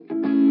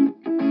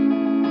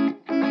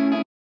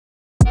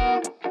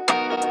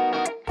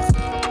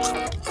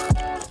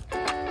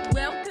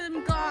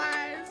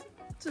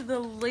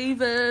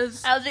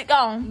guys. How's it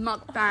going?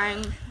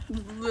 Mukbang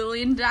with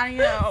Lily and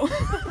Danielle.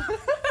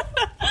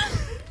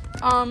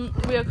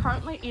 We are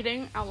currently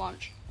eating our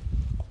lunch.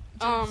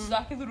 It's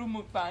like a little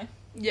mukbang.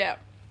 Yeah.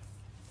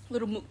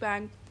 Little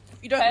mukbang.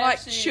 If you don't KFC.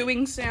 like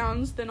chewing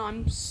sounds, then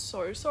I'm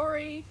so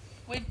sorry.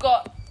 We've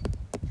got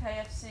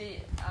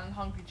KFC and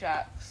Hungry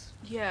Jack's.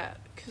 Yeah,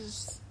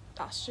 because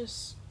that's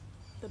just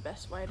the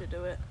best way to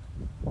do it.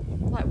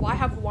 Like, why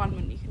have one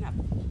when you can have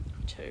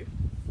two?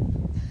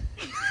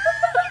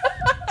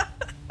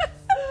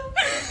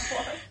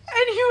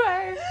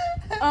 Anyway,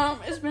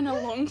 it's been a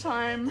long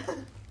time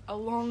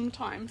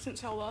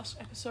since our last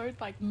episode,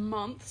 like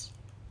months.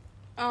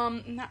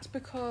 And that's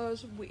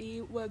because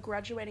we were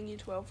graduating year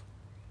 12.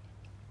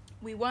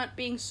 We weren't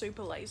being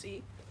super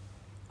lazy.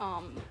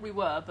 We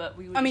were, but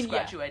we were I just mean, yeah.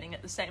 graduating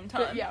at the same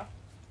time. But yeah.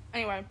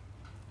 Anyway,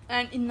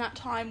 and in that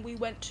time we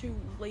went to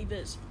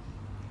Levers,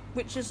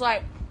 which is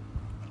like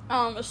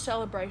a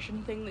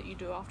celebration thing that you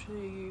do after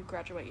you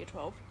graduate year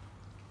 12.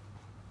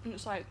 And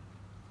it's like,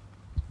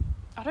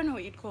 I don't know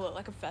what you'd call it,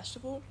 like a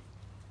festival?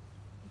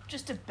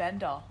 Just a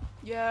bender.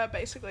 Yeah,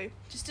 basically.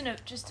 Just an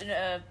event.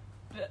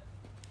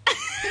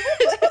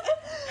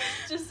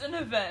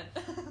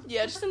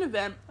 Yeah, just an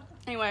event.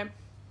 Anyway,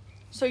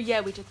 so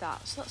yeah, we did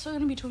that. So that's what we're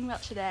going to be talking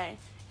about today.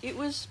 It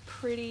was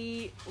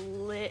pretty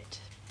lit,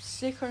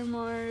 sicko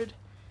mode,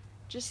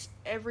 just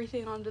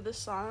everything under the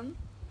sun.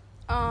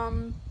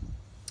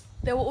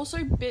 There were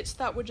also bits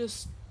that were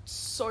just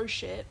so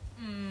shit.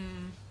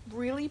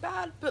 Really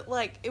bad, but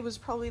like, it was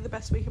probably the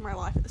best week of my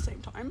life at the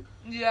same time.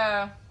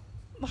 Yeah.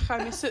 Like,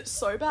 I miss it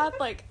so bad.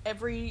 Like,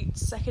 every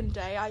second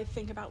day I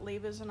think about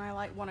Levers and I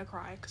like want to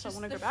cry because I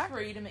want to go back. The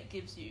freedom it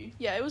gives you.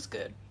 Yeah, it was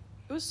good.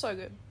 It was so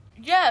good.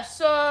 Yeah,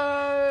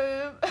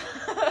 so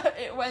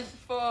it went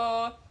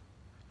for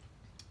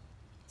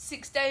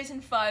 6 days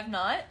and 5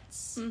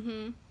 nights.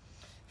 Mm-hmm.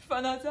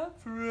 Fun Nights at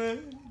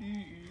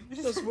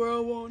Freddy's. That's where I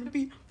want to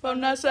be. Fun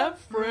Nights at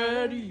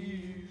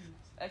Freddy's.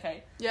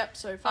 Okay. Yep,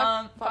 so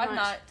five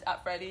nights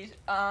at Freddy's.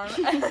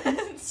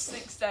 And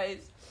 6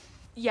 days.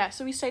 Yeah,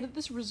 so we stayed at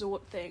this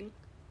resort thing.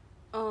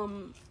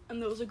 And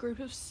there was a group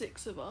of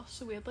 6 of us,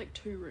 so we had like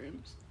 2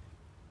 rooms.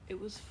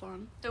 It was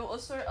fun. There were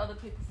also other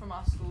people from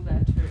our school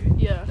there too.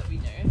 Yeah. That we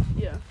knew.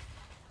 Yeah.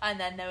 And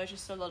then there was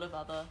just a lot of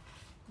other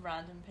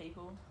random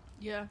people.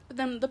 Yeah. But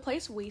then the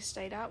place we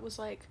stayed at was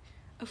like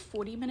a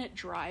 40-minute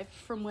drive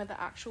from where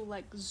the actual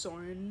like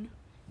zone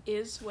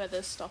is, where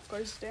the stuff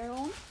goes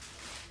down.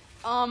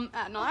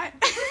 At night.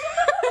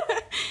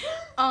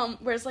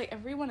 Whereas like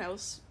everyone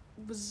else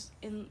was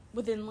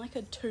within like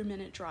a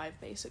 2-minute drive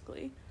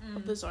basically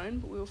of the zone,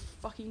 but we were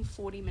fucking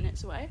 40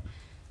 minutes away.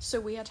 So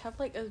we had to have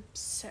like a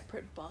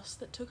separate bus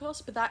that took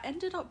us, but that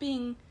ended up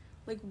being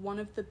like one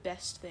of the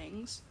best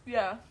things.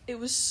 Yeah. It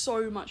was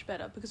so much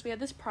better because we had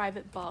this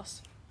private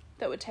bus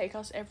that would take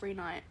us every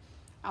night.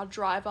 Our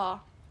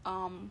driver,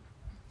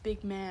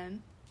 big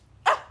man,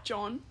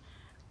 John,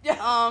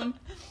 Yeah.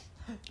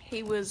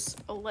 he was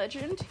a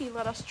legend. He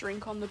let us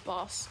drink on the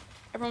bus.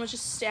 Everyone was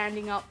just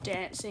standing up,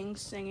 dancing,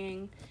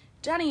 singing.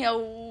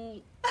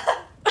 Danielle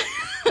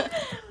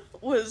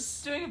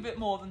was... Doing a bit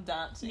more than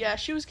dancing. Yeah,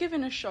 she was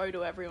giving a show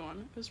to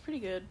everyone. It was pretty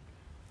good.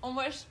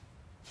 Almost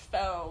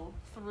fell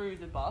through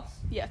the bus.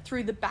 Yeah,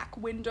 through the back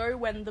window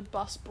when the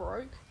bus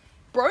broke.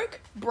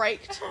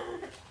 Braked.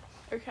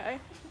 Okay.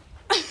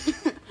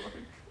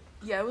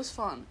 Yeah, it was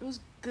fun. It was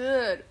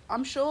good.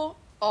 I'm sure...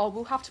 Oh,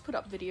 we'll have to put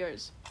up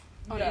videos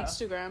on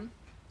Instagram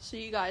so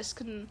you guys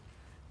can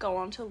go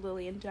onto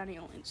Lily and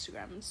Danielle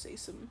Instagram and see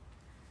some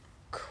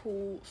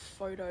cool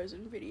photos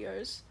and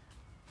videos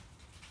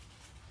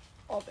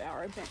of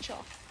our adventure.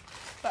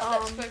 But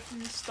let's go from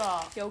the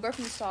start. Yeah, we'll go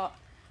from the start.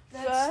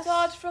 Let's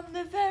start from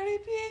the very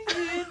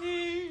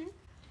beginning.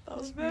 That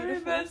was the very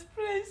beautiful. best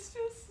place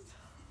just...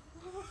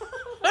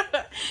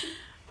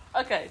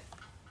 Okay,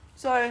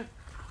 so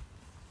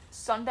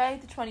Sunday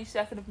the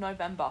 22nd of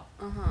November.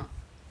 Uh-huh.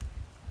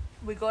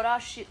 We got our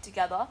shit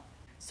together.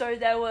 So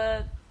there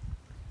were...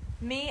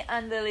 Me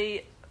and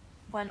Lily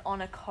went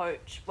on a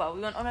coach. Well,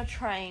 we went on a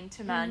train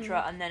to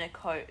Mandurah and then a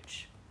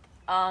coach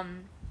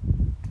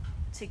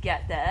to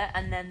get there.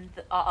 And then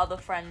our other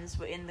friends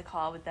were in the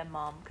car with their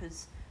mum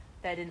because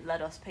they didn't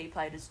let us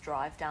P-platers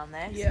drive down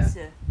there. Yeah. It's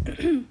a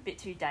bit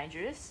too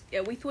dangerous. Yeah,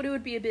 we thought it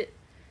would be a bit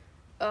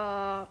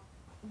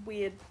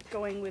weird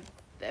going with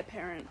their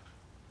parent.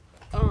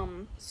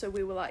 So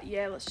we were like,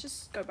 yeah, let's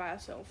just go by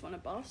ourselves on a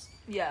bus.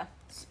 Yeah.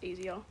 It's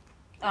easier.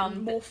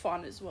 And more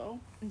fun as well.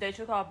 They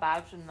took our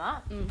bags and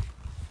that.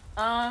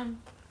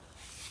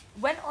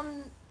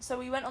 So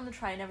we went on the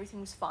train, everything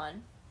was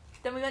fine.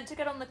 Then we went to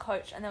get on the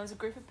coach and there was a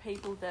group of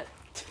people that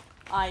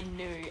I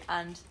knew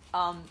and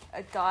a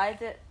guy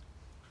that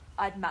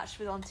I'd matched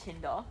with on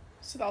Tinder.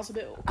 So that was a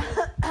bit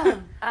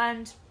awkward.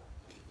 And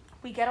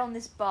we get on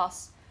this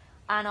bus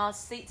and our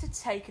seats are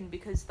taken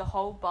because the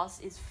whole bus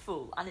is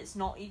full and it's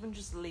not even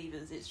just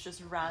leavers, it's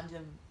just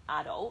random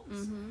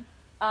adults.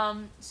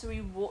 So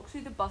we walked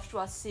through the bus to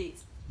our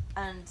seats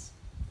and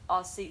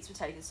our seats were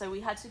taken. So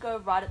we had to go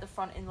right at the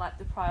front in like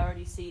the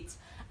priority seats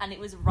and it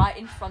was right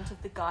in front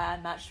of the guy I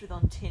matched with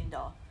on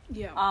Tinder.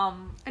 Yeah.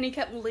 And he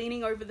kept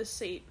leaning over the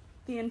seat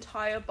the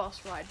entire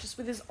bus ride, just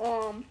with his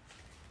arm.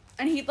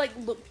 And he'd, like,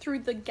 look through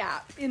the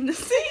gap in the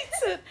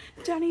seats at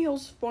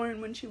Danielle's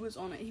phone when she was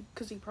on it,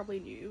 because he probably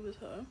knew it was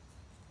her.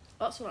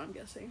 That's what I'm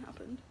guessing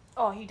happened.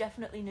 Oh, he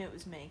definitely knew it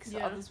was me, because Yeah.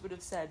 the others would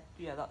have said,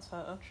 yeah, that's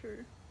her.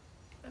 True.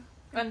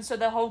 And so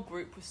the whole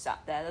group was sat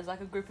there. There's,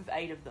 like, a group of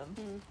 8 of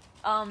them.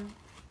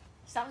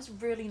 So that was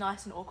really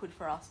nice and awkward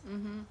for us.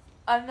 Mm-hmm.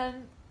 And then,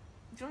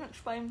 do you want to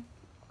explain?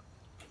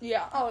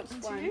 Yeah, I'll to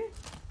explain.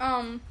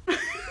 you?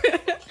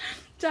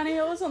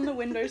 Danielle was on the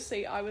window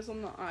seat, I was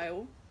on the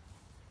aisle.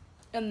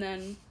 And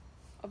then,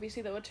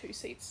 obviously there were 2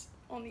 seats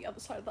on the other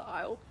side of the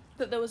aisle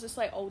that there was this,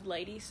 like, old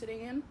lady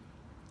sitting in,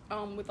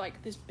 with,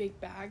 like, this big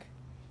bag,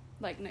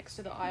 like, next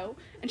to the aisle.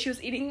 And she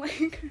was eating,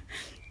 like,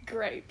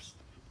 grapes.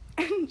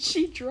 And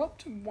she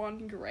dropped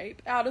 1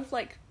 grape out of,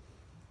 like,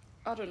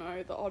 I don't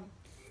know, the odd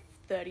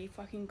 30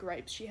 fucking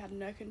grapes she had in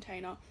her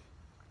container.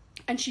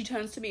 And she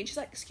turns to me and she's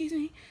like, excuse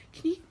me,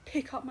 can you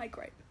pick up my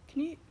grape?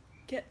 Can you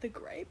get the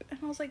grape? And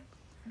I was like,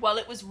 Well,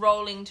 it was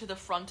rolling to the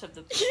front of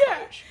the yeah.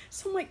 coach.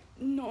 So I'm like,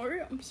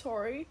 no, I'm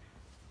sorry,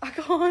 I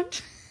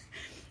can't.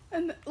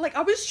 And, like,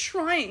 I was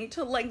trying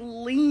to, like,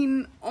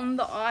 lean on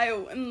the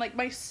aisle, and, like,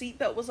 my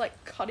seatbelt was,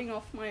 like, cutting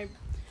off my,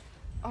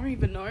 I don't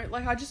even know,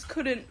 like, I just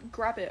couldn't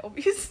grab it,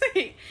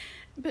 obviously.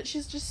 But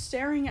she's just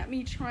staring at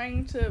me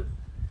trying to,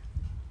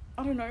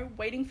 I don't know,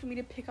 waiting for me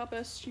to pick up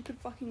a stupid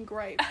fucking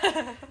grape.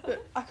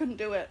 But I couldn't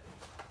do it.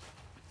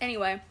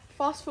 Anyway,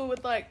 fast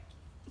forward, like,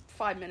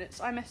 5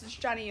 minutes, I messaged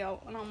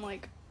Danielle, and I'm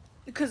like,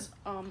 because,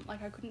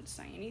 like, I couldn't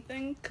say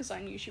anything, because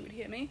I knew she would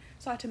hear me,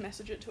 so I had to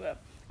message it to her.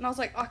 And I was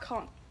like, I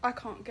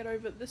can't get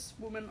over this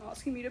woman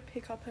asking me to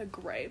pick up her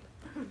grape.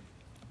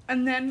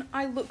 And then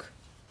I look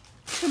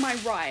to my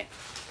right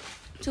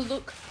to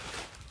look,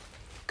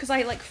 because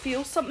I, like,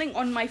 feel something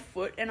on my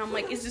foot, and I'm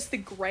like, is this the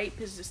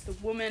grape? Is this the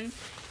woman?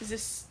 Is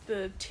this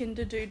the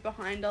Tinder dude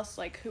behind us,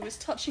 like, who is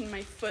touching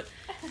my foot?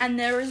 And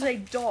there is a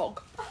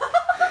dog.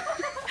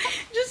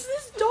 Just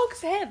this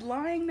dog's head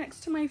lying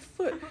next to my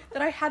foot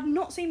that I had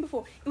not seen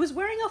before. It was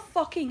wearing a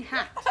fucking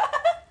hat.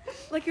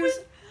 Like, it was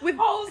with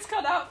holes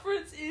cut out for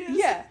its ears.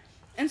 Yeah.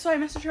 And so I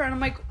messaged her and I'm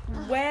like,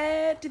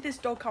 where did this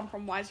dog come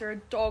from? Why is there a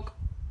dog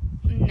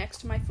next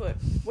to my foot?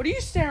 What are you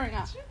staring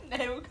at? Did your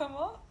nail come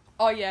off?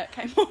 Oh yeah, it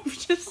came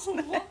off just What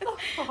then. the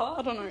fuck?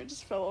 I don't know, it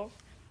just fell off.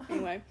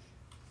 Anyway.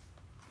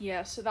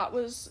 Yeah, so that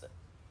was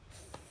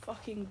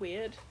fucking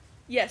weird.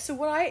 Yeah, so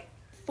what I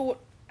thought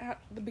at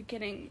the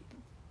beginning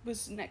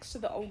was next to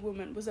the old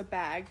woman was a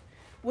bag,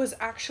 was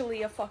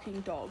actually a fucking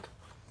dog.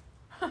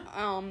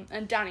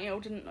 And Danielle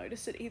didn't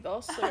notice it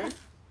either, so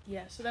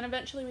yeah, so then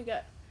eventually we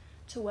get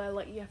to where,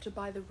 like, you have to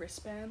buy the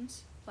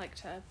wristbands, like,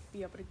 to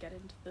be able to get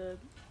into the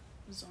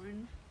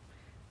zone.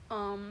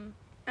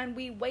 And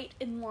we wait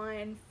in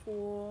line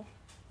for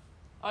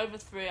Over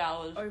 3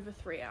 hours. over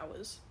 3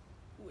 hours,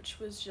 which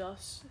was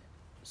just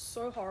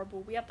so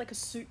horrible. We had, like, a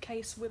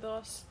suitcase with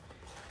us.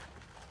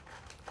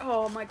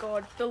 Oh my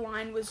god, the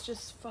line was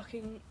just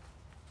fucking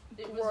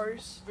It gross.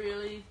 was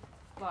really,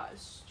 like, a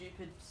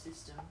stupid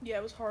system. Yeah,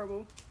 it was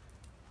horrible.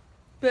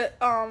 But,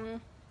 I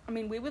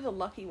mean, we were the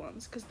lucky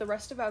ones, because the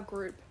rest of our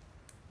group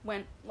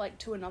went, like,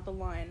 to another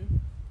line,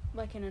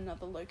 like, in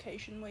another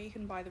location where you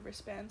can buy the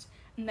wristbands,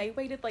 and they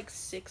waited, like,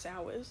 6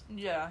 hours,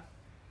 Yeah.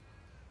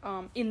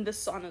 in the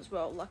sun as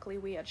well. Luckily,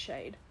 we had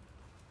shade.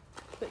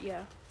 But,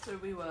 yeah. So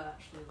we were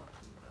actually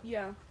lucky.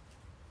 Yeah.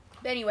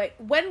 But anyway,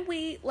 when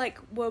we, like,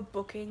 were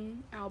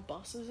booking our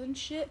buses and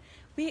shit,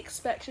 we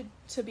expected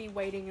to be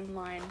waiting in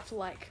line for,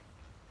 like,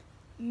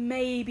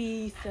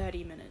 maybe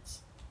 30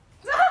 minutes.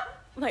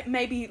 Like,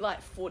 maybe,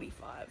 like,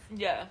 45.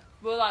 Yeah.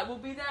 We're like, we'll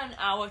be there an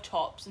hour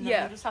tops, and then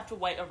Yeah. we'll just have to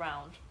wait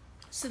around.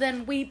 So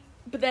then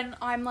but then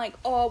I'm like,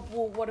 oh,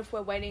 well, what if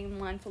we're waiting in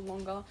line for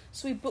longer?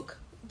 So we book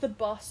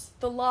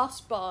the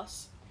last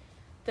bus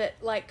that,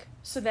 like,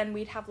 so then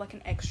we'd have, like,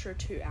 an extra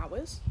 2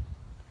 hours.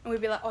 And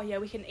we'd be like, oh, yeah,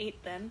 we can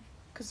eat then,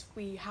 because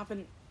we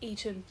haven't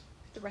eaten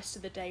the rest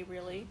of the day,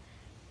 really.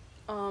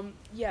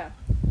 Yeah.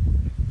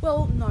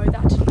 Well, no,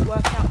 that didn't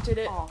work out, did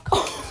it? Oh,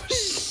 Oh,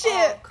 shit!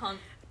 Oh, cunt.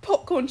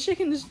 Popcorn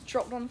chicken just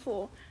dropped on the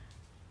floor.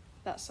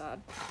 That's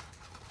sad.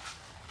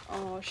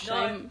 Oh,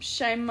 shame. No.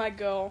 Shame my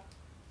girl.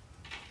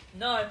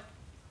 No.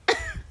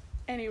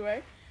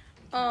 Anyway,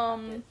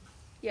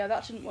 yeah,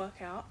 that didn't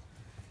work out.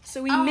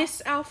 So we Oh.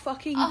 miss our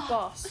fucking Oh.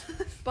 bus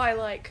by,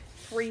 like,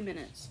 3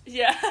 minutes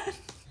Yeah.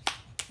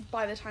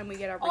 by the time we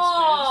get our wristbands.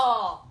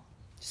 Oh.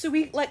 So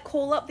we, like,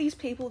 call up these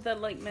people that are,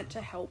 like, meant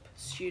to help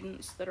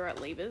students that are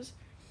at Levers,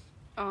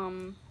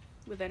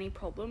 with any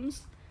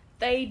problems.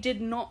 They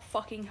did not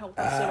fucking help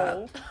us at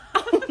all.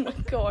 Oh my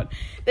god.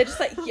 They're just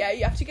like, yeah,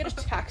 you have to get a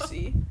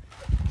taxi.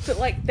 But,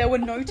 like, there were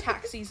no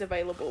taxis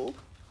available.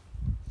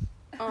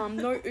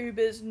 No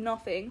Ubers,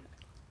 nothing.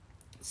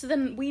 So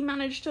then we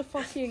managed to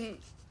fucking...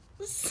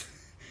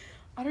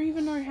 I don't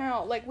even know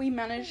how. Like, we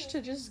managed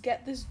to just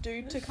get this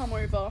dude to come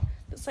over.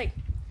 That's, like,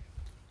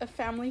 a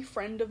family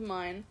friend of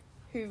mine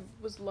who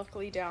was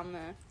luckily down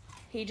there.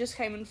 He just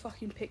came and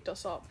fucking picked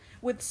us up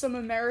with some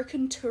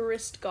American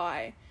tourist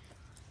guy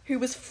who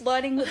was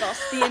flirting with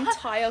us the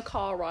entire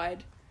car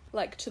ride,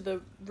 like, to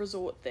the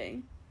resort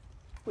thing,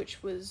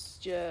 which was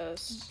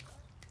just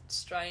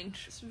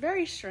Strange. it's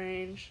very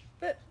strange.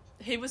 But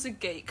He was a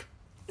geek.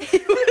 he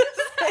was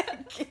a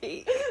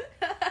geek.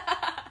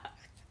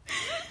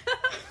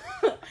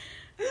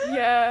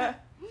 Yeah,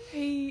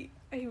 he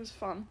was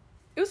fun.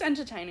 It was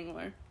entertaining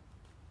though.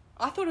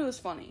 I thought it was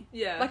funny.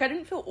 Yeah. Like, I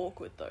didn't feel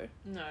awkward though.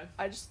 No.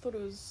 I just thought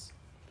it was,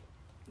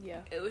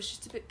 yeah. It was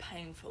just a bit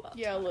painful at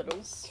Yeah, a little.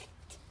 times.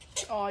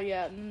 Oh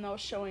yeah, and they were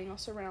showing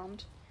us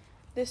around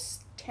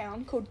this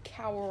town called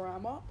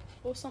Kawarama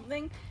or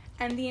something,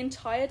 and the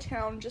entire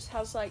town just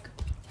has like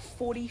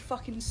 40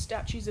 fucking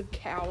statues of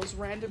cows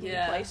randomly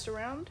Yeah. placed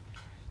around.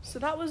 So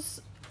that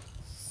was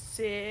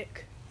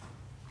sick.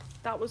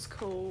 That was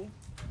cool.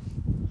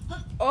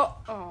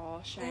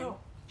 Oh, shame. Ew.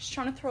 She's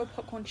trying to throw a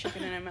popcorn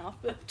chicken in her mouth,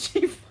 but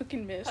she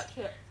fucking missed. Touch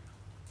it.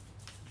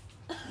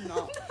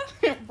 No.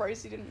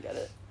 Rosie didn't get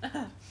it.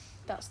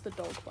 That's the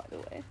dog, by the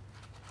way.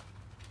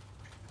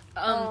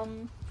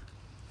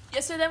 Yeah,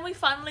 so then we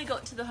finally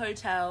got to the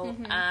hotel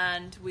Mhm.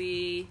 and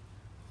we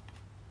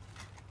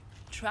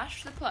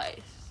trashed the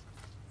place.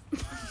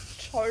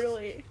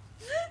 Totally.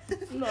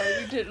 No,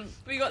 we didn't.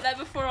 We got there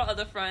before our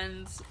other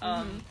friends.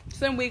 So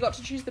then we got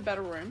to choose the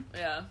better room.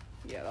 Yeah.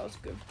 Yeah, that was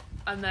good.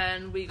 And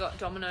then we got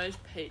Domino's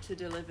pizza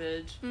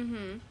delivered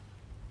Mm-hmm.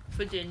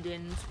 for Din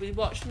Din's. We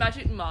watched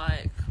Magic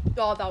Mike.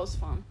 Oh, that was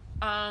fun.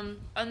 And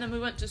then we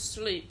went to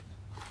sleep,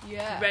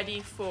 Yeah. ready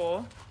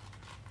for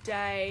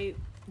Day.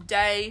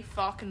 day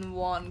fucking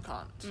 1,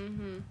 cunt.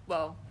 Mm-hmm.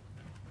 Well,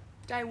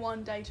 Day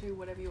 1, day 2,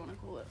 whatever you want to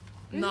call it.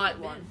 night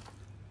Who's it 1. been?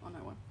 Oh,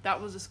 no one. That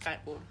was a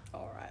skateboard.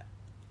 Alright.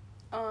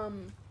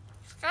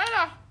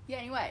 Skater! Yeah,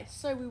 anyway,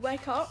 so we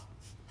wake up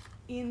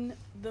in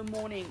the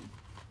morning.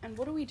 And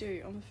what do we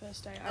do on the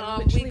first day? I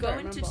We literally go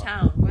don't into remember.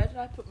 town. Where did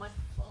I put my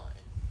phone?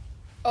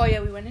 Oh, yeah,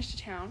 we went into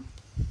town.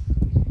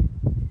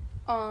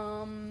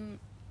 And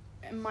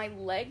my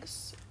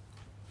legs,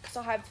 because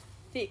I have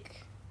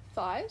thick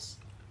thighs,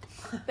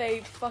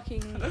 they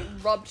fucking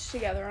rubbed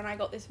together and I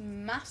got this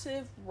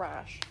massive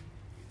rash.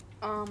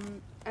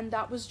 And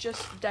that was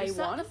just day Was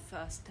that one. the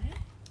first day?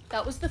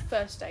 That was the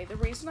first day. The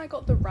reason I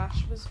got the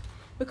rash was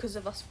because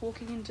of us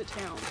walking into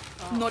town.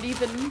 Oh. Not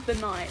even the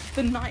night.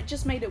 The night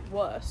just made it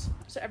worse.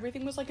 So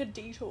everything was like a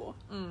detour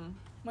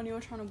when you were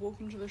trying to walk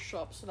into the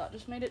shop. So that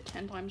just made it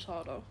 10 times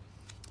harder.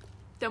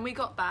 Then we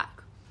got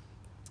back.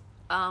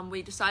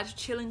 We decided to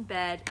chill in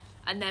bed.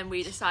 And then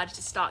we decided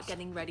to start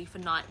getting ready for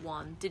night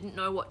 1. Didn't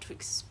know what to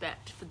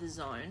expect for the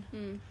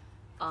zone.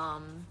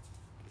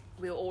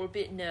 We were all a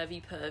bit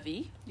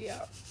nervy-pervy.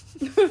 Yeah.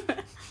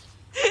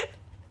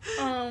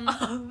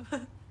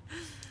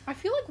 I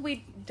feel like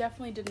we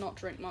definitely did not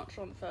drink much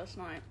on the first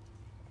night.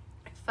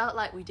 It felt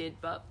like we did,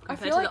 but I compared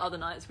feel to like- the other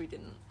nights, we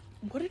didn't.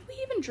 What did we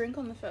even drink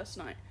on the first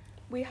night?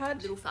 We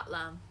had... Little fat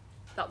lamb.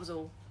 That was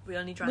all. We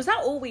only drank... Was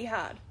that all we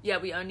had? Yeah,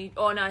 we only...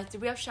 Oh, no.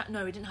 Did we have...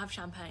 No, we didn't have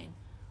champagne.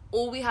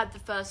 All we had the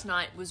first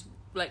night was,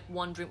 like,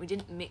 one drink. We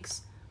didn't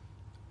mix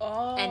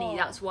Oh. any.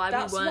 That's why we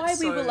weren't That's why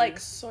we were, so- like,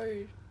 so...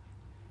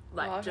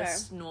 like, Oh, okay.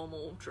 just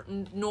normal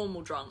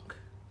drunk.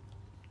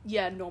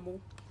 Yeah,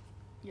 normal.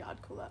 Yeah,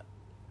 I'd call that.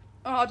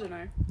 Oh, I don't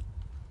know.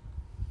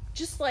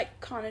 Just, like,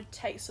 kind of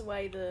takes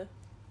away the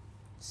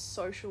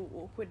social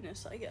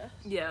awkwardness, I guess.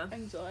 Yeah.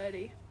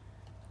 Anxiety.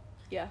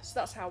 Yeah, so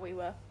that's how we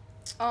were.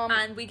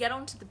 And we get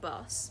onto the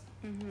bus,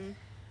 Mhm.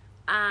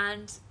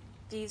 and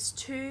these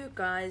 2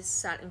 guys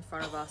sat in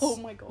front of us. Oh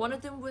my God. One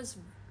of them was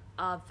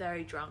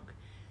very drunk,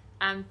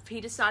 and he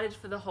decided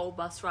for the whole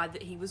bus ride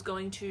that he was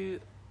going to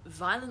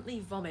violently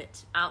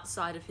vomit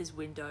outside of his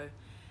window,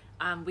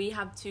 and we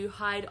had to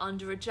hide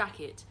under a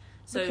jacket.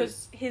 So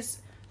Because his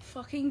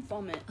fucking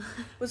vomit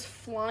was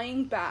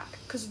flying back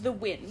because of the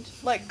wind,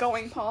 like,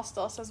 going past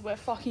us as we're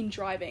fucking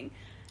driving.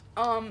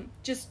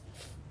 Just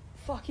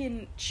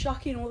fucking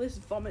chucking all this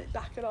vomit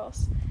back at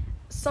us.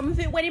 Some of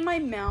it went in my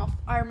mouth.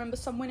 I remember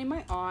some went in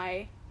my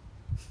eye.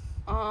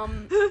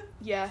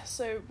 Yeah,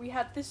 so we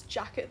had this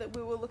jacket that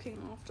we were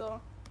looking after.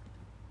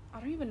 I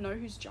don't even know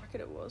whose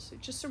jacket it was.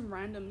 It's just some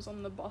randoms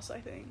on the bus, I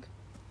think.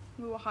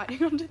 We were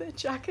hiding under their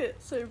jacket,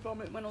 so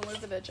vomit went all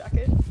over their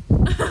jacket.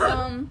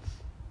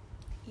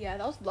 Yeah,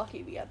 that was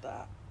lucky we had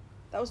that.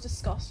 That was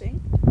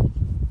disgusting.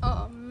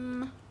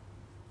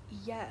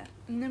 Yeah.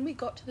 And then we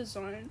got to the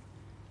zone.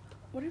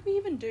 What did we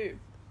even do?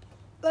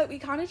 Like, we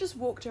kind of just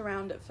walked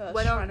around at first.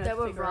 went on, trying to there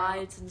were figure out-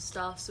 rides and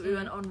stuff, so we Mm.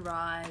 went on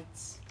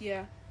rides.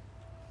 Yeah.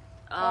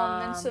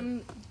 And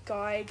some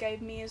guy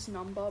gave me his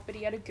number, but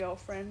he had a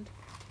girlfriend.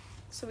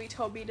 So he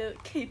told me to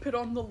keep it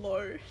on the low.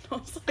 And I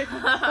was like,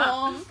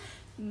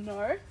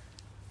 no.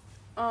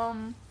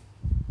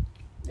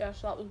 Yeah,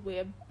 so that was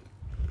weird.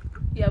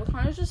 Yeah,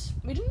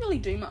 we didn't really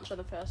do much on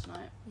the first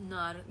night. No,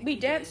 I don't think We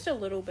did. danced a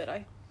little bit,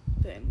 I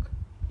think.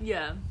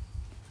 Yeah.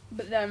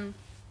 But then,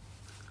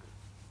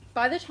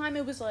 by the time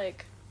it was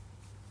like,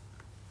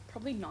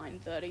 probably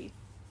 9:30,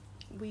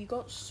 we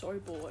got so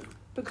bored.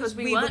 Because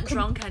we weren't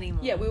drunk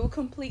anymore. Yeah, we were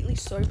completely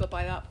sober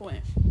by that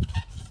point.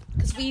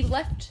 Because we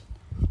left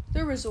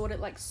the resort at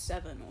like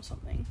 7 or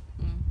something.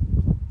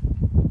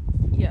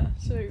 Yeah,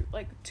 so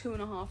like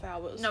 2.5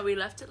 hours. No, we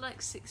left at like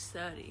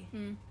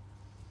 6:30.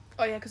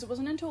 Oh yeah, because it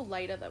wasn't until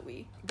later that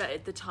we...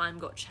 But the time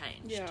got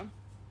changed. Yeah.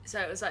 So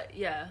it was like,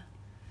 yeah.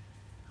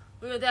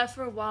 We were there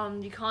for a while,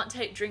 and you can't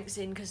take drinks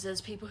in because there's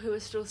people who are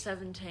still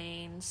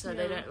 17, so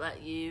they don't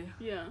let you.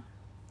 Yeah.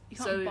 You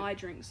can't buy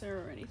drinks there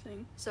or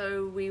anything.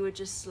 So we were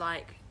just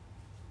like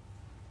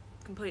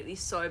completely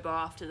sober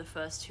after the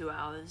first 2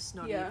 hours,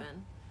 not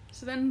even.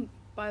 So then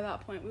by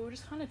that point we were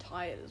just kind of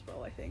tired as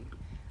well, I think.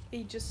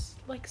 We just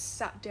like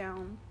sat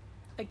down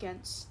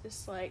against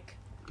this like,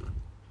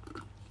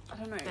 I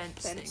don't know,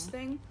 fence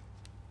thing.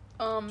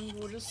 We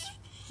were just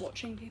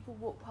watching people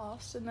walk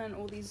past, and then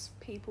all these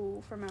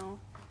people from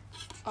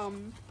our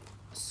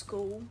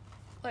school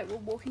like were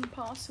walking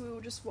past, so we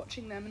were just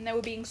watching them, and they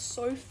were being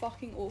so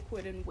fucking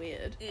awkward and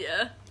weird.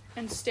 Yeah.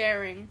 And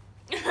staring,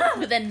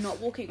 but then not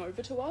walking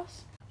over to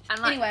us.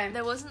 And like, anyway,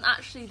 there wasn't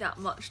actually that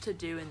much to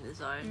do in the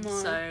zone,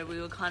 so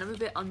we were kind of a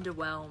bit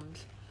underwhelmed.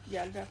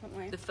 Yeah,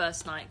 definitely. The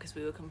first night, because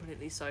we were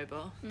completely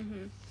sober.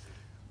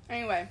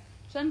 Anyway,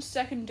 so then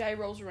second day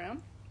rolls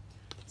around.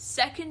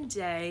 Second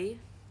day.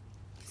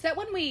 Is that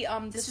when we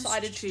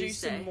decided to do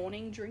some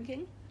morning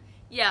drinking?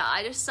 Yeah,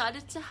 I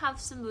decided to have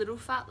some little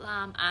fat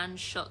lamb and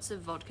shots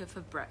of vodka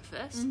for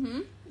breakfast.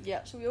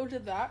 Yeah, so we all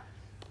did that.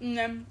 And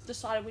then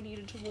decided we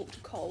needed to walk to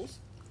Coles.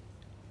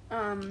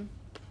 And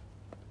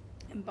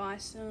buy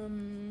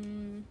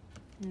some...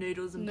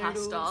 Noodles and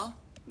pasta.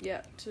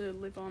 Yeah, to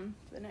live on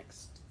for the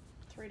next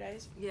 3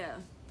 days. Yeah.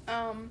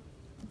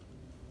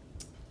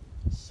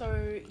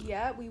 So,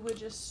 yeah, we were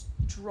just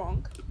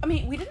drunk. I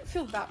mean, we didn't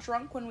feel that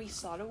drunk when we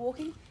started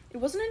walking. It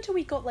wasn't until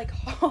we got, like,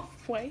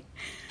 halfway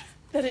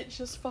that it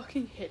just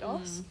fucking hit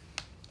us.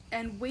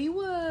 And we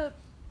were...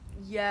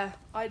 Yeah,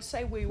 I'd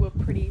say we were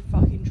pretty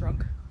fucking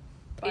drunk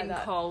by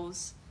that.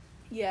 Coles.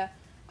 Yeah.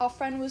 Our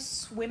friend was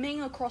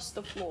swimming across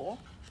the floor,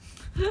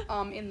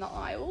 in the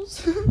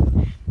aisles.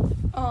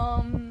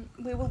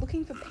 We were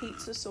looking for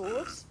pizza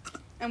sauce,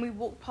 and we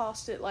walked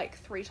past it, like,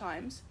 3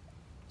 times.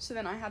 So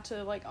then I had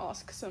to, like,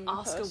 ask a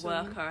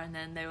worker, and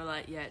then they were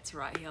like, yeah, it's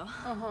right here.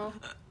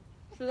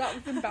 So that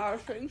was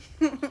embarrassing.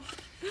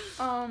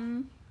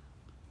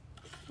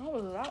 What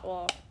was that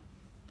laugh?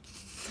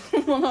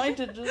 What I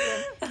did just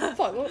then.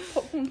 Fuck, what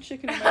popcorn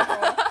chicken in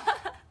my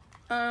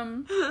jar.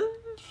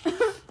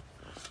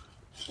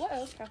 What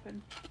else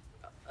happened?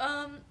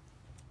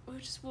 We were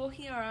just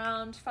walking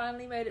around,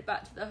 finally made it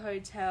back to the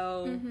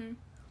hotel.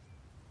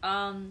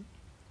 And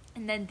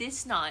then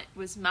this night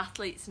was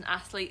Mathletes and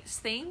Athletes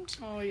themed.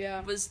 Oh,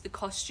 yeah. Was the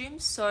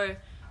costumes. So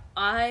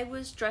I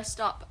was dressed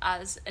up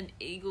as an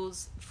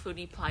Eagles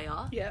footy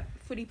player. Yeah,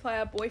 footy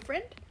player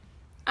boyfriend.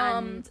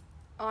 And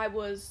I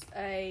was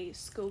a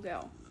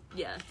schoolgirl.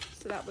 Yeah.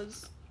 So that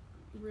was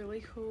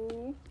really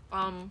cool.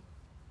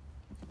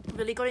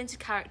 Really got into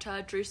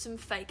character, drew some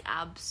fake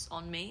abs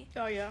on me.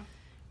 Oh, yeah.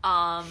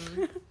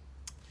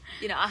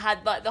 You know, I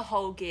had, like, the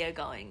whole gear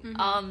going.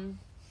 And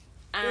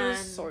it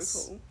was so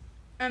cool.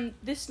 And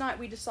this night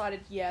we decided,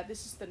 yeah,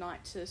 this is the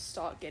night to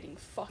start getting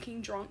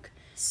fucking drunk.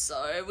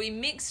 So we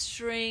mixed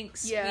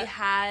drinks. Yeah. We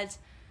had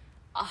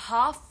a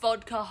half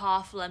vodka,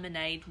 half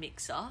lemonade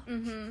mixer.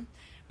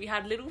 We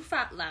had little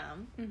fat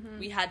lamb.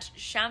 We had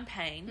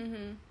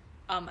champagne.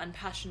 And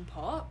passion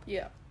pop.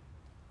 Yeah.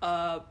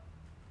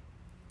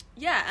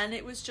 Yeah, and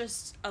it was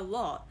just a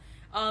lot.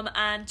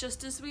 And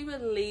just as we were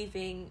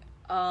leaving,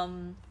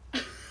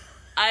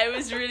 I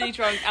was really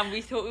drunk, and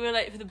we thought we were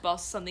late for the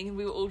bus or something, and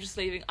we were all just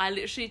leaving. I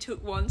literally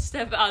took one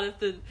step out of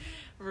the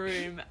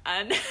room,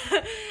 and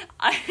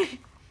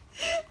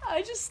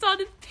I just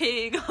started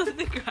peeing on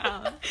the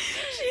ground.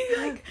 She,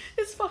 like,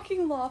 is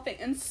fucking laughing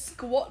and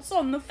squats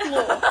on the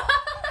floor.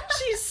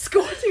 She's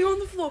squatting on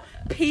the floor,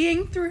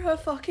 peeing through her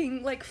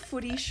fucking, like,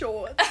 footy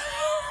shorts.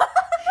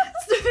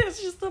 So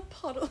there's just a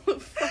puddle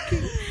of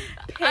fucking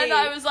pee. And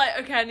I was like,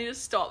 okay, I need to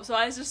stop. So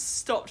I just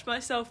stopped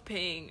myself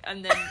peeing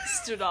and then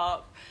stood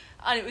up.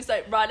 And it was,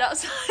 like, right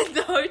outside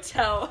the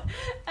hotel.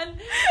 And,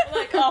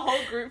 like, our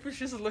whole group was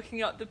just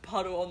looking at the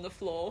puddle on the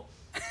floor.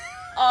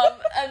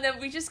 And then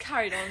we just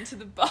carried on to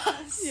the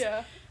bus.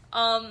 Yeah.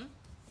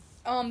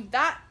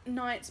 That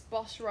night's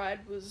bus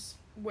ride was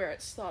where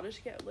it started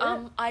to get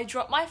lit. I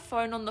dropped my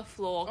phone on the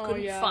floor,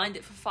 couldn't find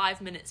it for 5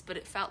 minutes, but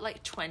it felt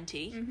like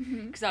 20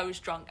 because I was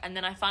drunk. And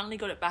then I finally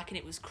got it back and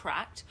it was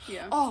cracked.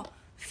 Yeah. Oh,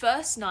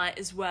 first night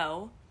as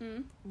well,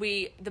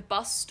 the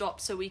bus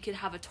stopped so we could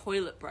have a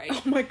toilet break.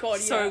 Oh my god,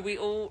 So we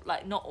all,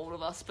 like, not all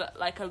of us, but,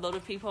 like, a lot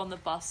of people on the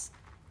bus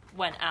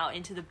went out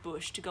into the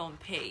bush to go and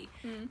pee.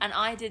 And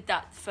I did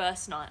that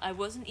first night. I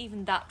wasn't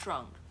even that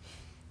drunk.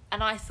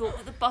 And I thought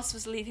that the bus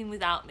was leaving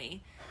without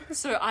me.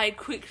 So I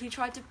quickly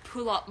tried to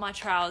pull up my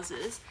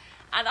trousers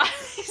and I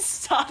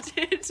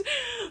started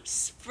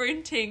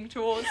sprinting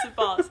towards the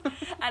bus.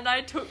 And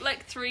I took,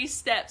 like, 3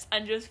 steps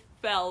and just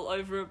fell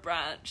over a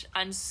branch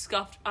and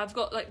scuffed. I've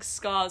got, like,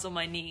 scars on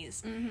my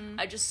knees.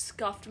 I just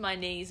scuffed my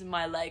knees and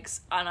my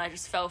legs and I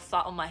just fell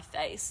flat on my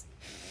face.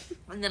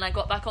 And then I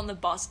got back on the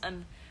bus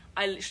and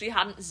I literally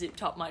hadn't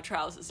zipped up my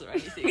trousers or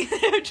anything.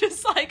 They were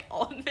just, like,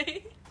 on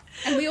me.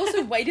 And we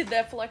also waited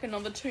there for like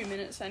another 2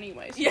 minutes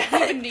anyway, so Yeah. we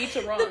didn't even need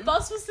to run. The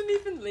bus wasn't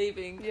even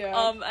leaving.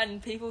 Yeah.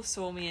 And people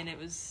saw me and it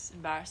was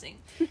embarrassing.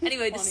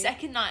 Anyway, the Funny.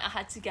 second night I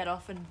had to get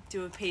off and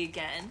do a pee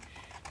again.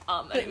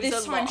 And But it was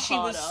this a time lot she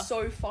harder. was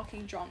so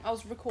fucking drunk. I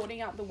was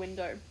recording out the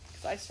window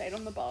because I stayed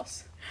on the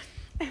bus.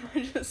 And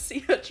I just see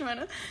her trying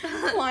to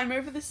climb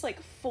over this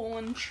like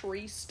fallen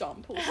tree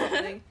stump or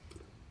something.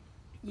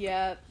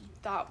 Yeah,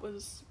 that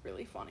was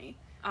really funny.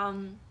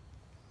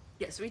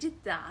 Yeah, so we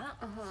did that.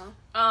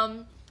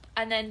 Uh-huh.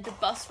 And then the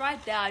bus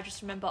ride there, I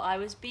just remember I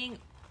was being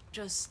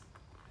just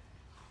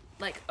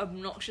like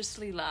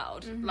obnoxiously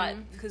loud,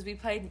 like because we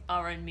played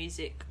our own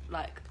music,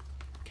 like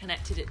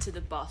connected it to the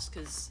bus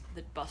because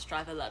the bus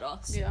driver let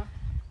us. Yeah.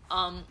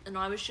 And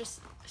I was just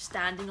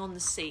standing on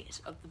the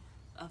seat of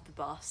the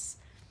bus,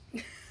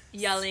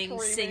 yelling,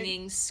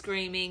 singing,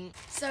 screaming.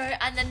 So,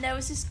 and then there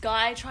was this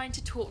guy trying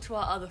to talk to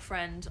our other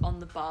friend on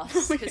the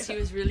bus because he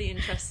was really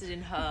interested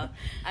in her,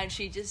 and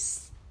she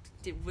just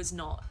was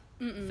not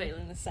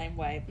feeling the same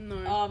way.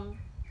 No.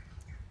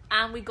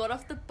 And we got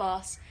off the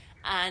bus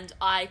and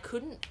I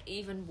couldn't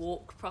even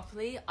walk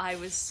properly. I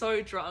was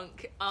so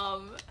drunk.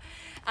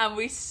 And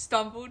we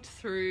stumbled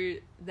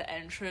through the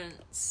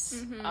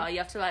entrance. You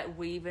have to like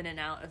weave in and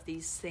out of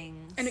these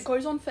things. And it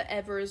goes on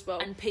forever as well.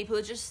 And people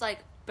are just like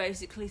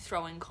basically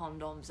throwing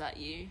condoms at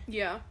you.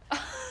 Yeah.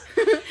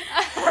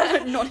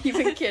 Not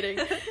even kidding.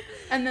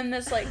 And then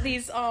there's like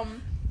these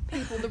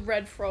people, the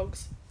red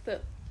frogs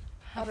that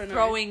I don't know.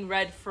 Throwing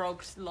red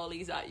frogs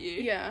lollies at you.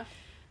 Yeah.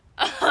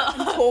 And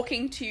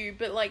talking to you,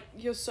 but like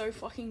you're so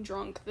fucking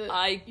drunk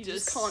that you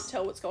just can't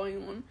tell what's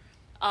going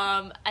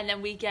on. And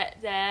then we get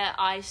there,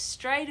 I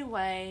straight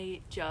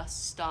away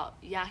just start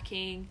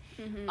yakking.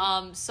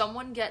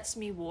 Someone gets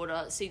me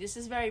water. See, this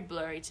is very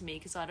blurry to me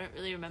because I don't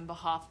really remember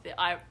half of it.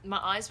 My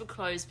eyes were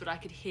closed, but I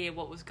could hear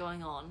what was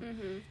going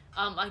on.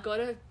 I got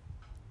a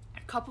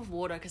cup of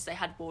water because they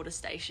had water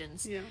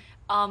stations. Yeah.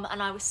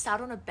 And I was sat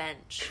on a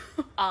bench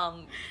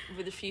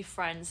with a few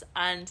friends,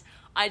 and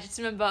I just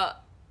remember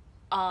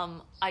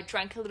I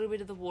drank a little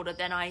bit of the water,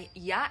 then I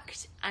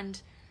yacked, and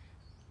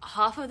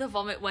half of the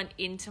vomit went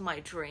into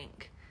my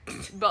drink.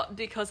 But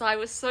because I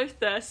was so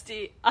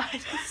thirsty, I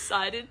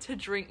decided to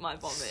drink my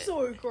vomit.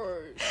 So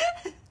gross.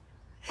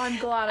 I'm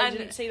glad I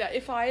didn't see that.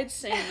 If I had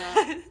seen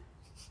that...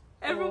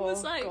 Everyone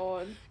was like,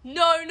 God.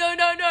 no, and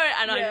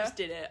I Yeah. just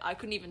did it. I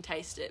couldn't even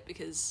taste it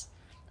because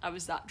I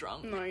was that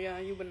drunk. No, yeah,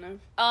 you wouldn't have.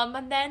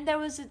 And then there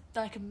was a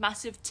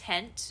massive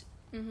tent,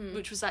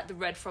 which was like the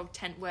Red Frog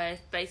tent, where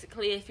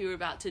basically if you were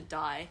about to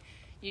die,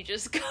 you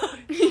just go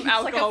from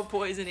alcohol like a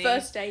poisoning.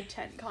 First aid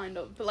tent, kind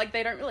of. But like,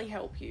 they don't really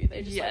help you.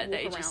 They just like,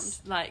 walk around.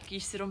 Just like, you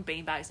sit on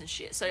beanbags and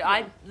shit. So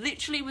I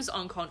literally was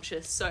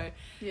unconscious, so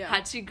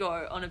had to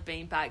go on a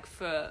beanbag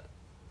for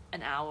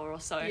an hour or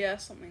so. Yeah,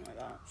 something like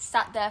that.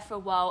 Sat there for a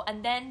while,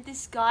 and then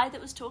this guy that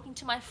was talking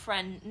to my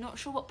friend, not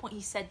sure what point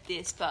he said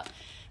this, but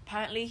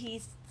apparently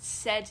he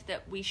said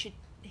that we should...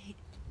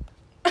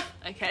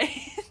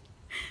 okay.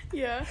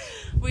 Yeah.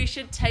 We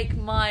should take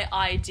my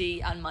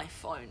ID and my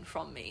phone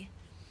from me.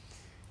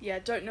 Yeah,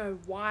 don't know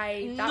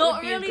why that Not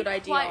would be really a good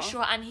idea. quite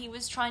sure, and he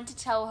was trying to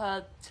tell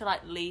her to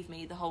like leave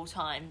me the whole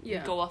time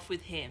and go off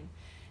with him.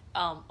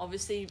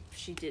 Obviously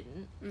she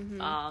didn't.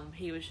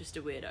 He was just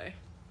a weirdo.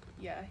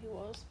 Yeah, he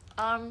was.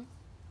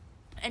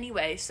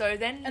 Anyway, so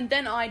then... And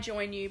then I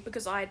join you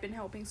because I had been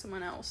helping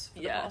someone else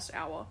for the past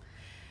hour.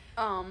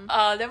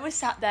 Then we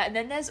sat there, and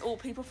then there's all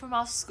people from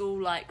our school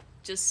like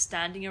just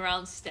standing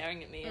around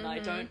staring at me, and I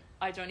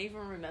don't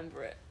even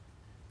remember it.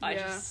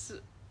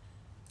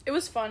 It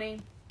was funny.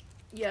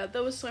 Yeah,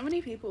 there was so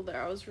many people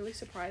there. I was really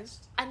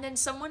surprised. And then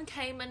someone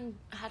came and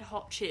had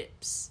hot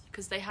chips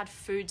because they had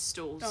food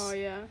stalls. Oh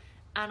yeah.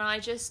 And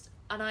I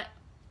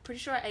pretty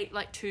sure I ate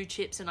like 2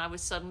 chips and I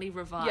was suddenly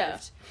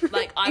revived.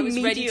 Like I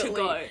was ready to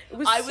go. It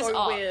was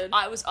weird.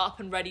 I was up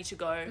and ready to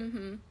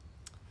go.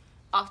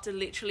 After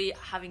literally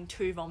having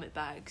 2 vomit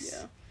bags.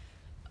 Yeah.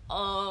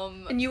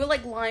 And you were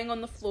like lying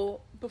on the floor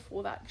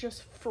before that,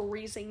 just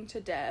freezing to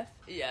death.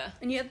 Yeah.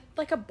 And you had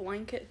like a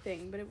blanket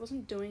thing, but it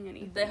wasn't doing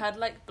anything. They had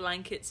like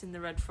blankets in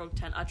the Red Frog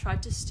tent. I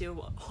tried to steal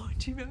one. Oh,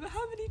 do you remember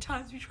how many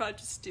times we tried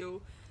to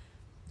steal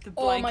the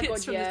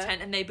blankets from the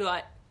tent, and they'd be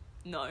like,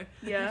 no.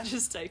 Yeah.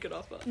 Just take it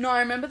off her. No, I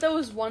remember there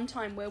was one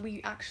time where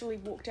we actually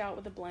walked out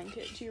with a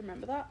blanket. Do you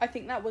remember that? I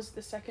think that was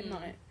the second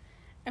night.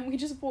 And we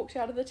just walked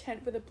out of the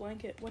tent with a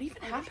blanket. What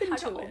even happened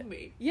to it? On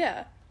me.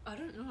 Yeah. I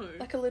don't know.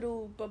 Like a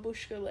little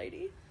babushka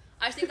lady.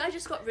 I think I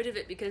just got rid of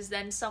it because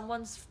then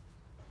someone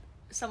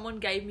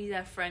gave me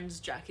their friend's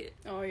jacket.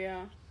 Oh,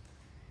 yeah.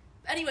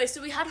 Anyway,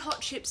 so we had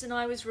hot chips and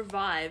I was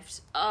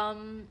revived.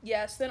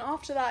 Yes, then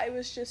after that it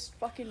was just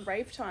fucking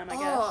rave time, I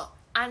guess.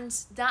 And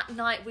that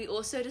night we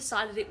also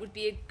decided it would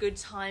be a good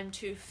time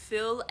to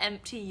fill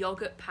empty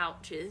yogurt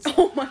pouches.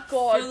 Oh my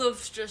god. Full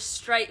of just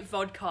straight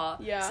vodka.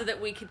 Yeah. So that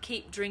we could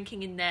keep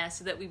drinking in there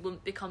so that we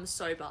wouldn't become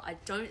sober. I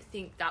don't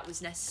think that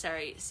was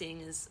necessary,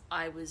 seeing as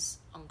I was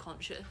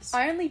unconscious.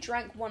 I only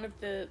drank one of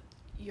the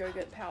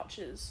yogurt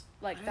pouches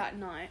like that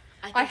night.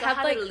 I think I had,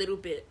 had like, it a little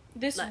bit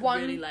This like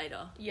one, really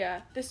later.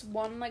 yeah, this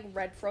one like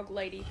Red Frog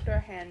lady put her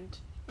hand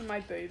in my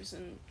boobs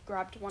and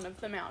grabbed one of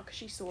them out because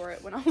she saw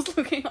it when I was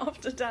looking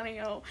after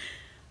Danielle.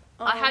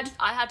 I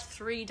had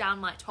 3 down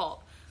my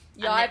top.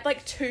 Yeah, I had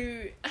like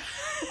 2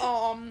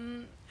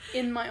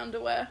 in my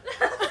underwear.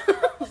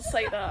 I'll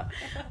say that.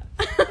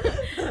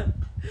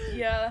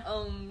 Yeah.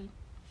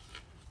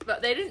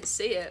 But they didn't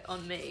see it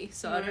on me,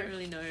 so No. I don't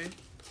really know.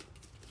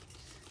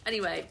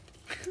 Anyway,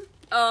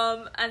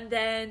 and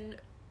then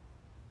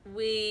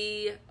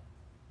we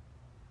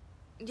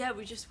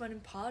just went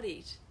and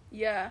partied.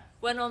 Yeah.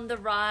 Went on the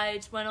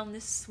rides, went on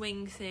this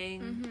swing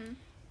thing. Mm-hmm.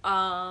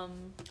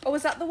 Oh,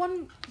 was that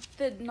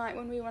the night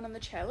when we went on the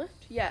chairlift?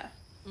 Yeah.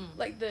 Mm.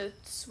 Like the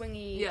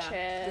swingy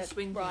chair the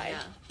swing thing, ride,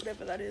 yeah.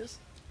 whatever that is.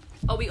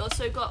 Oh, we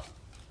also got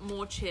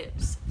more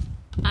chips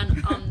and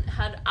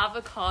had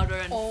avocado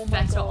and Oh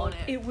my feta god, on it.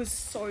 it was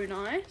so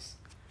nice.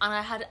 And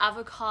I had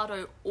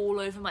avocado all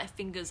over my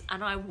fingers,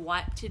 and I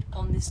wiped it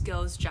on this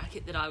girl's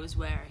jacket that I was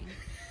wearing.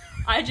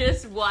 I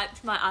just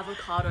wiped my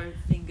avocado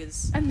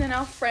fingers. And then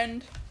our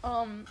friend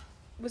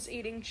was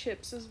eating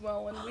chips as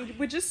well, and we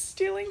were just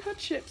stealing her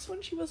chips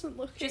when she wasn't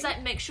looking. She was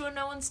like, make sure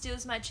no one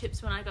steals my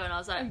chips when I go. And I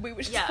was like, And we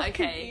were just yeah,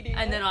 fucking okay. eating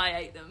And it. then I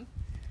ate them.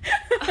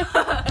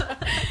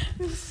 It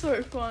was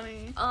so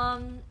funny.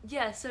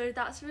 Yeah, so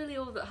that's really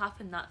all that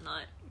happened that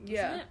night.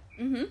 Yeah.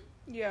 Isn't it?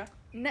 Yeah.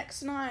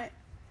 Next night,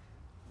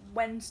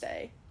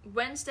 Wednesday.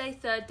 Wednesday,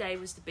 3rd day,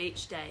 was the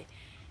beach day.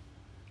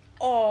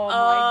 Oh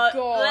my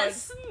god.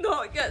 Let's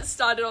not get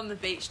started on the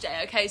beach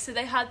day, okay? So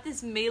they had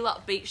this meal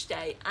up beach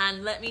day,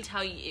 and let me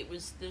tell you, it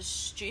was the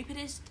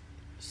stupidest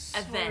so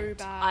event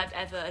bad. I've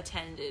ever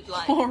attended.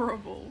 Like,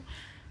 horrible.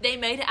 they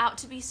made it out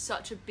to be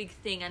such a big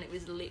thing, and it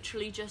was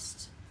literally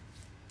just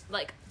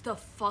like the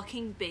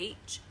fucking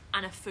beach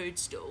and a food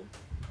stool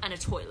and a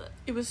toilet.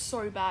 It was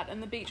so bad,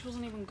 and the beach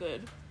wasn't even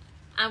good.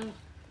 And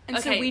And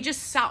so okay, we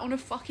just sat on a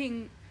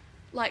fucking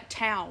like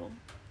towel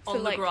for on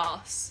the like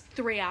grass,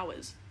 3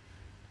 hours.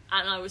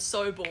 and I was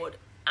so bored.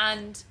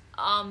 And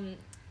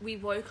we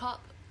woke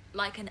up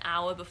like an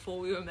hour before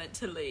we were meant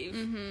to leave,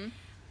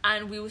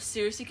 and we were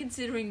seriously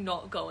considering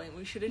not going.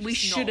 We should have. We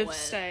should have went.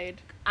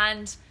 stayed.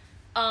 And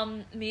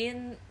me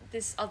and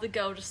this other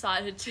girl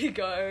decided to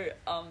go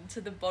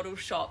to the bottle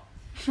shop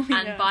and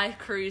Yeah. buy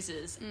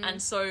cruisers.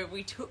 And so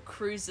we took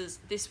cruisers.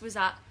 This was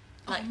at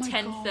like Oh my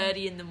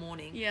 10:30 in the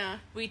morning. Yeah.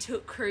 We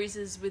took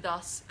cruisers with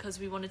us because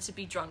we wanted to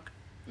be drunk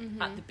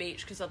at the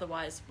beach, because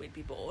otherwise we'd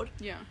be bored.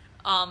 Yeah.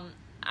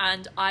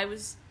 And I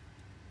was,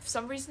 for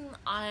some reason,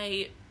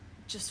 I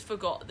just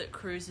forgot that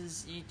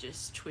cruisers, you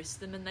just twist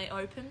them and they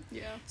open.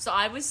 Yeah. So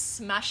I was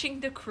smashing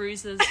the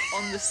cruisers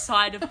on the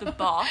side of the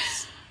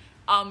bus,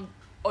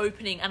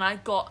 opening, and I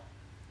got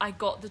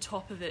the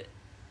top of it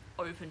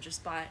open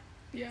just by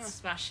Yeah.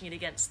 smashing it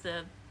against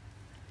the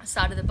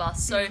side of the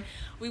bus. So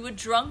we were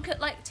drunk at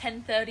like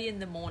 10:30 in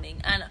the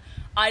morning, and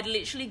I'd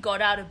literally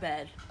got out of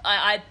bed.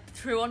 I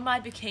threw on my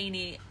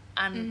bikini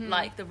and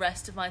like the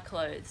rest of my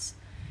clothes,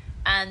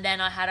 and then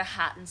I had a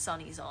hat and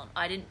sunnies on.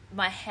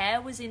 My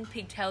hair was in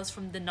pigtails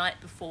from the night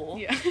before,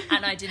 Yeah.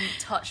 and I didn't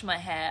touch my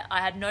hair. I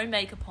had no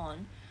makeup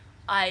on.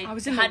 I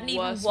was in the hadn't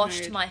even worst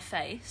washed mood. my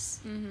face.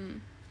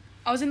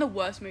 I was in the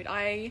worst mood.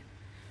 I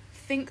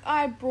think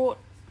I brought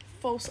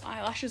false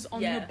eyelashes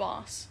on Yeah. the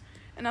bus,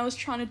 and I was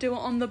trying to do it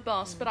on the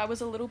bus, but I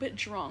was a little bit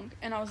drunk,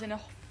 and I was in a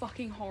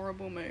fucking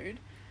horrible mood,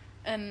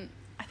 and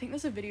I think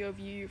there's a video of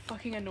you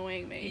fucking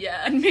annoying me.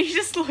 Yeah. And me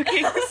just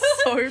looking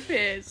so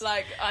pissed.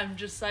 Like, I'm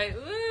just like,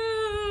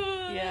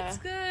 ooh, Yeah. let's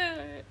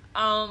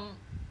go.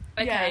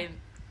 Okay.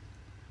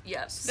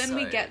 Yeah. Then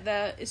we get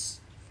there,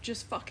 it's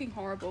just fucking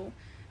horrible.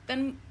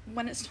 Then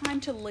when it's time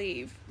to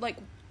leave, like,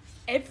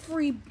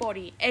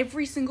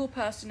 every single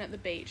person at the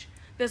beach,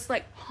 there's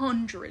like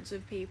hundreds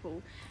of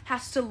people,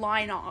 has to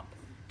line up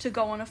to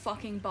go on a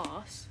fucking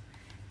bus.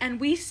 And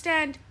we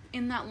stand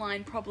in that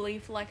line probably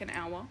for like an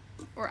hour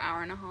or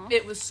hour and a half.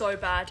 It was so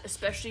bad,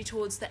 especially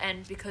towards the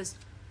end, because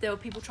there were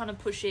people trying to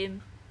push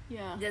in.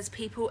 Yeah. There's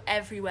people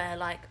everywhere.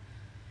 Like,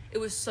 it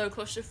was so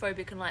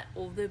claustrophobic, and like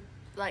all the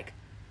like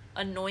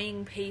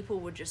annoying people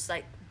were just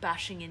like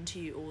bashing into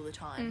you all the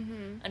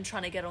time and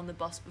trying to get on the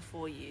bus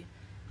before you.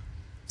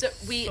 So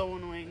so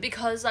annoying.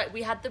 because like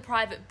we had the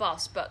private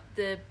bus, but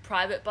the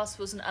private bus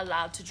wasn't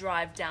allowed to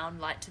drive down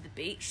like to the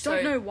beach.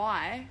 Don't so, know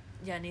why.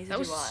 Yeah, neither That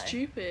was do I.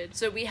 stupid.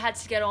 So we had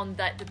to get on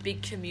the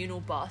big communal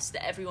bus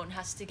that everyone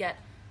has to get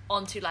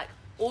onto, like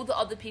all the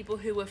other people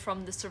who were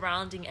from the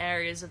surrounding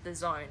areas of the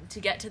zone. To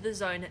get to the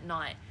zone at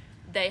night,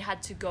 they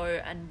had to go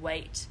and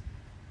wait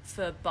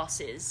for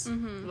buses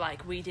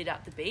like we did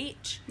at the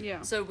beach.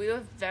 Yeah. So we were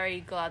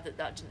very glad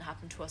that didn't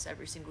happen to us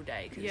every single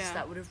day, because Yeah.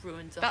 that would have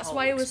ruined the That's whole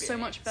why it was so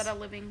much experience. better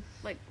living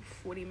like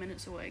 40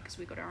 minutes away, because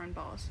we got our own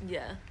bus.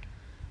 Yeah.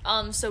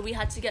 So we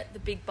had to get the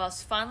big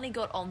bus. Finally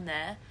got on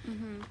there.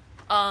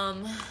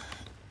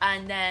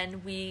 and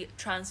then we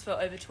transfer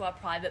over to our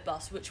private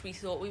bus, which we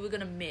thought we were going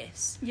to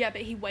miss. Yeah,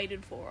 but he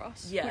waited for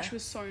us, Yeah. which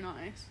was so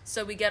nice.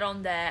 So we get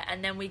on there,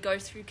 and then we go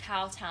through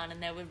Cowtown,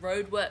 and there were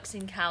roadworks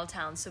in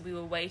Cowtown, so we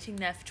were waiting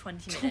there for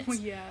 20 minutes. Oh,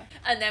 yeah.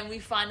 And then we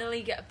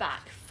finally get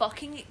back,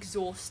 fucking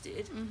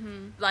exhausted.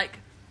 Mm-hmm. Like,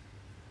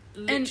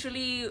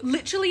 literally...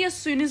 Literally, as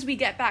soon as we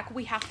get back,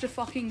 we have to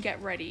fucking get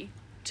ready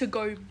to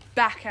go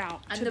back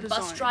out And to the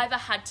bus zone. driver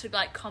had to,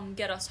 like, come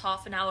get us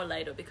half an hour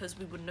later because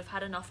we wouldn't have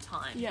had enough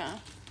time. Yeah.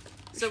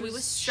 So Which we were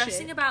was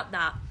stressing shit. about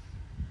that.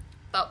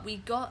 But we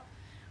got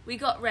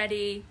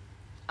ready.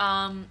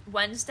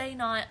 Wednesday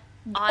night,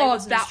 I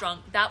wasn't as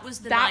drunk. That was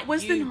the night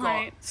you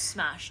got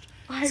smashed.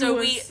 I So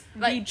was we,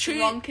 the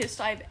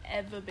drunkest I've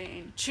ever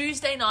been.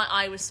 Tuesday night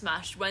I was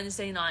smashed.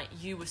 Wednesday night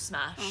you were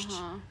smashed.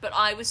 Uh-huh. But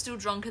I was still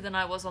drunker than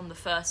I was on the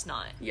first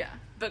night. Yeah.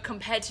 But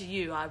compared to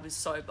you, I was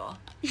sober.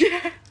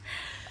 Yeah.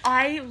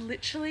 I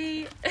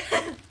literally...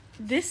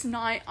 this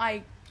night,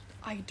 I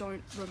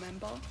don't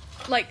remember.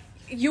 Like,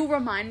 you'll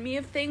remind me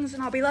of things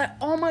and I'll be like,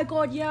 oh my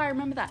god, yeah, I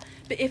remember that.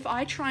 But if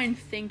I try and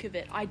think of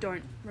it, I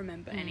don't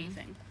remember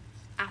anything.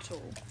 At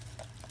all.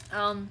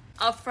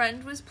 Our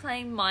friend was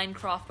playing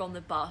Minecraft on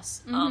the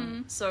bus.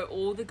 So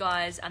all the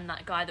guys and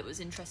that guy that was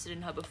interested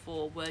in her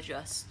before were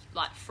just,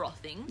 like,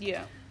 frothing.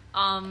 Yeah.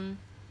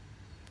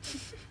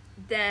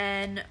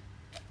 Then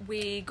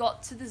we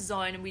got to the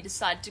zone and we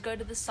decided to go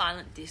to the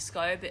silent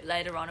disco a bit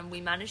later on, and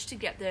we managed to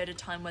get there at a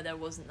time where there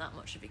wasn't that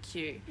much of a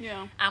queue.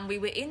 Yeah. And we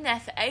were in there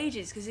for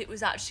ages because it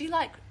was actually,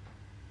 like,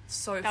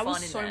 so fun in there. That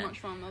was so much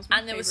fun. That was my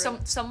And there was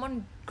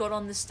someone got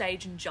on the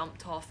stage and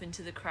jumped off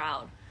into the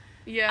crowd.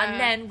 Yeah. And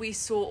then we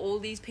saw all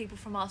these people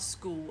from our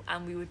school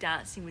and we were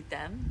dancing with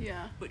them.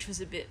 Yeah. Which was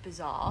a bit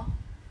bizarre.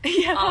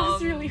 Yeah, that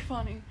was really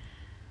funny.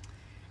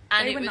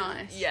 And They it were was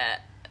nice. Yeah.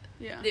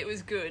 Yeah. It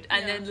was good.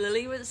 And Yeah. then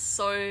Lily was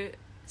so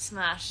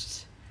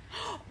smashed.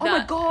 Oh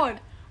my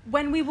god.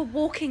 When we were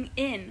walking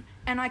in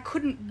and I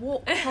couldn't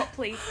walk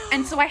properly,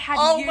 and so I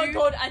had you my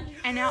god,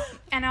 and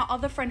our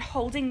other friend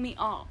holding me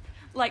up,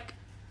 like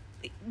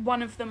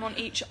one of them on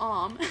each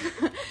arm.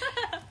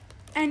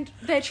 And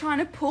they're trying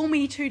to pull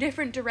me 2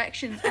 different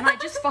directions, and I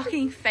just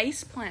fucking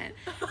face plant.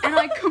 And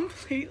I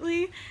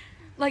completely,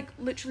 like,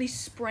 literally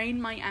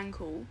sprained my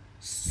ankle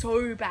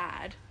so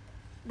bad.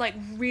 Like,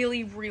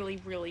 really,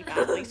 really, really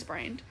badly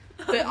sprained.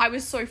 But I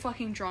was so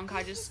fucking drunk,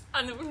 I just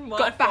and it was my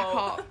got back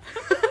fault. up.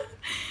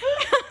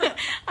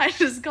 I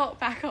just got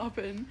back up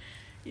and,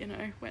 you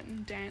know, went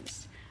and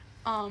danced.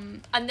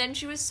 And then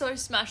she was so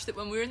smashed that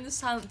when we were in the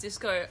silent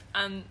disco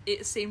and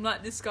it seemed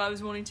like this guy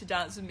was wanting to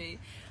dance with me,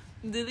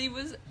 Lily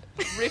was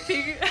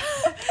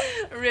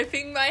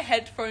ripping my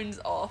headphones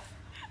off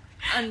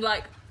and,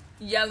 like,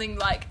 yelling,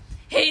 like,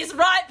 he's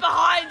right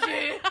behind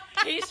you,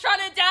 he's trying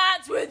to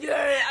dance with you.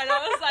 And I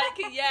was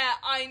like, yeah,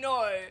 I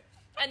know.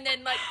 And then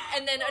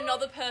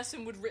another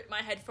person would rip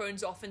my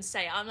headphones off and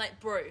say, I'm like,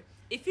 bro,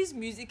 if his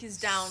music is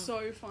down,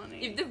 So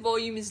funny. if the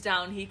volume is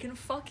down, he can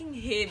fucking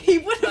hear me. He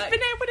would have Like, been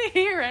able to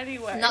hear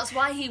ananyway. and that's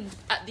why he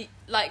at the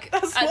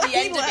That's why he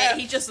end of left. it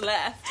he just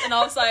left, and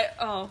I was like,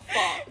 oh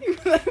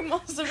fuck. They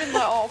must have been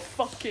like, oh,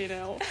 fucking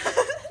hell.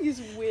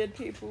 These weird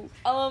people.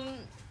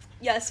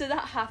 Yeah, so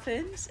that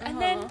happened,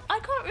 and then Uh-huh. I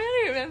can't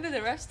really remember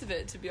the rest of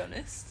it, to be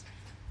honest.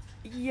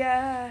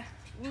 Yeah.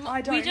 I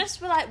don't. We just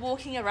were like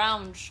walking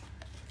around,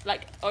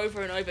 like,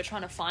 over and over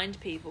trying to find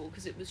people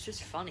because it was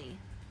just funny.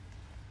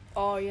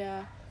 Oh,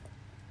 yeah.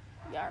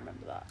 Yeah, I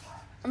remember that. I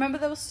remember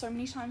there was so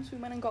many times we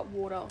went and got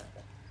water.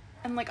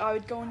 And, like, I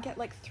would go and get,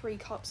 like, 3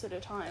 cups at a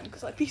time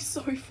because I'd be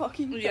so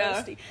fucking Yeah.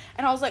 thirsty.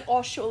 And I was like,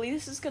 oh, surely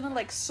this is gonna,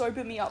 like,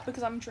 sober me up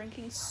because I'm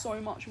drinking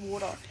so much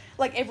water.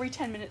 Like, every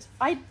 10 minutes.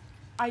 I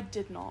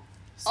did not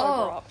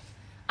sober up.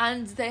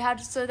 And they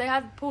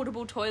had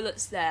portable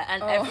toilets there,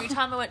 and every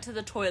time I went to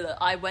the toilet,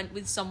 I went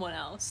with someone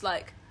else,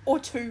 like... Or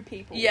 2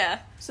 people. Yeah,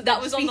 So that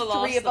there'd was just on be the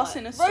last 3 of us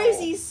night. in a stall.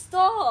 Rosie,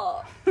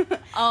 stop!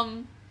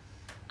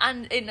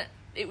 And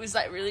it was,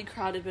 like, really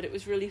crowded, but it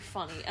was really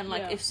funny. And,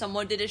 like, Yeah. if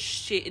someone did a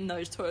shit in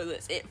those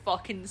toilets, it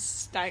fucking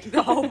stank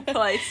the whole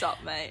place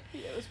up, mate.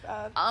 Yeah, it was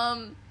bad.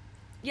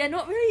 Yeah,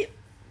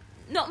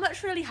 not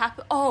much really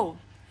happened. Oh,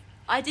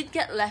 I did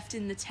get left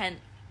in the tent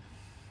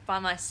by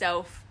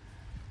myself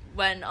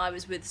when I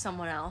was with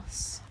someone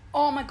else.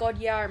 Oh my god,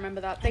 yeah, I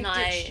remember that. They And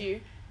I- ditched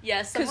you.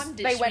 Yeah, Because someone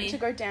ditched they went me. to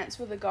go dance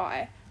with a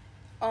guy,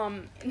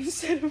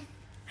 instead of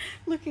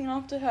looking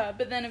after her.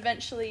 But then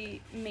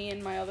eventually, me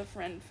and my other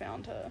friend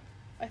found her,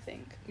 I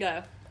think.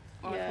 Yeah.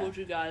 I Yeah. called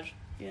you guys.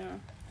 Yeah.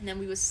 And then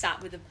we were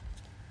sat with a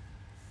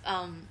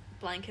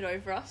blanket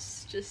over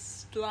us,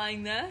 just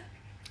lying there.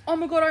 Oh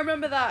my god, I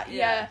remember that. Yeah.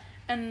 Yeah.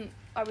 And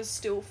I was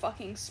still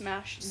fucking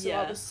smashed, so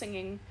Yeah. I was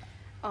singing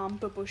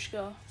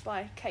Babushka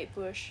by Kate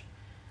Bush.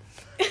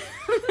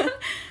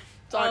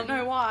 Don't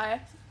know why,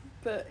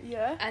 but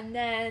yeah. And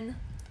then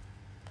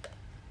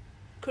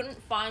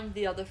couldn't find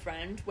the other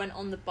friend, went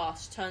on the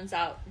bus, turns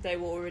out they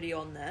were already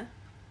on there.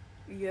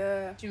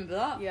 Yeah. Do you remember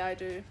that? Yeah, I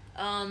do.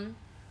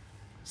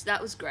 So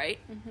that was great.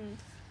 Mm-hmm.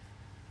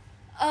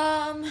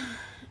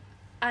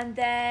 And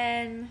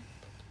then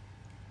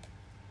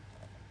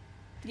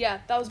Yeah,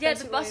 that was Yeah,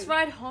 basically... the bus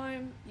ride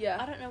home. Yeah.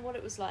 I don't know what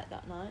it was like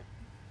that night.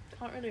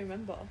 Can't really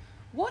remember.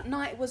 What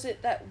night was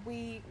it that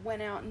we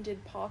went out and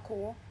did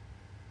parkour?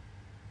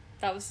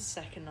 That was the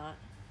second night.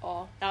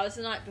 Oh. That was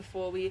the night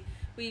before. We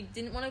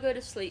didn't want to go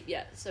to sleep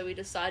yet, so we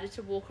decided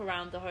to walk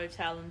around the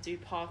hotel and do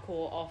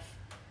parkour off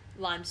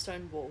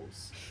limestone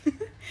walls. And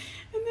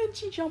then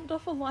she jumped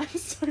off a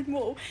limestone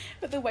wall,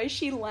 but the way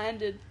she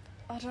landed,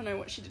 I don't know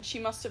what she did. She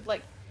must have,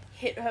 like,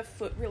 hit her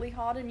foot really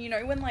hard, and you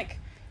know when, like,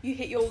 you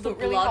hit your All the foot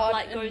really blood, hard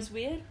like, and, goes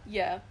weird?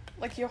 yeah,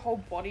 like your whole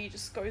body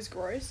just goes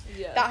gross.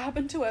 Yeah. That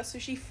happened to her, so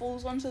she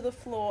falls onto the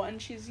floor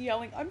and she's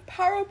yelling, "I'm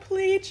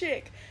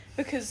paraplegic,"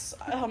 because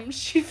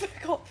she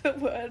forgot the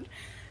word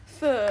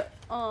for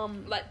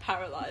like,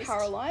 paralyzed.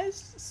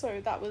 paralyzed. So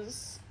that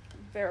was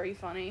very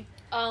funny.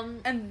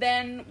 And And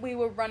then we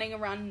were running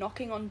around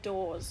knocking on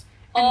doors.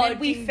 And then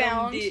we Ding Dong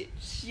found,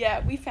 Ditch.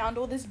 yeah, we found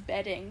all this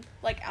bedding,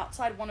 like,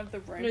 outside one of the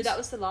rooms. No, that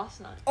was the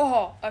last night.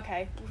 Oh,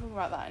 okay. We'll talk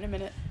about that in a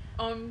minute.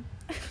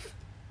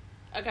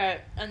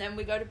 Okay, and then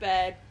we go to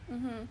bed.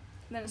 Mm-hmm.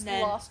 Then it's And the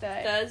then last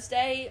day.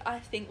 Thursday, I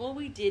think all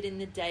we did in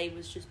the day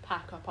was just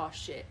pack up our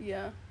shit.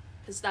 Yeah.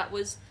 Because that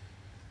was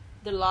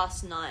the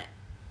last night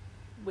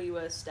we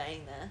were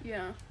staying there.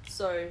 Yeah.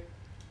 So,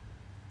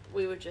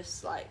 we were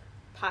just, like,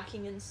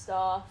 packing and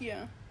stuff.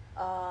 Yeah.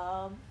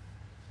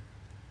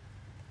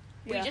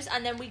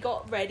 And then we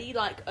got ready,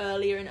 like,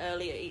 earlier and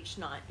earlier each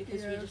night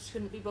because we Yeah. just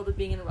couldn't be bothered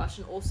being in a rush.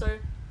 And also,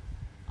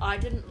 I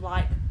didn't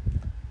like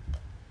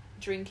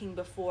drinking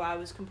before I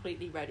was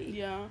completely ready.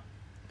 Yeah.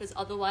 Because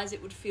otherwise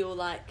it would feel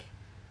like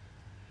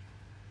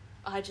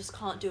I just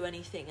can't do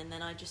anything and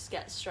then I just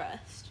get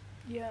stressed.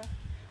 Yeah.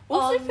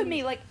 Also, for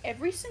me, like,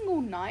 every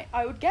single night,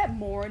 I would get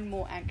more and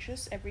more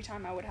anxious every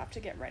time I would have to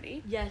get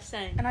ready. Yeah,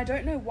 same. And I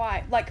don't know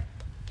why. Like,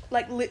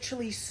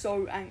 literally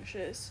so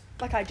anxious.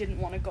 Like, I didn't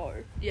want to go.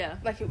 Yeah.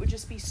 Like, it would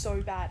just be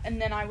so bad. And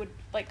then I would,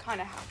 like,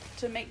 kind of have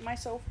to make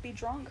myself be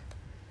drunk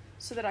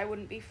so that I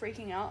wouldn't be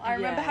freaking out. I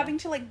remember Yeah. having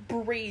to, like,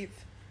 breathe.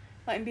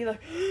 Like, and be like...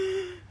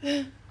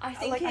 I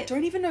think like, I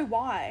don't even know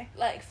why.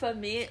 Like, for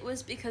me, it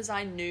was because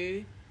I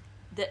knew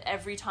that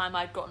every time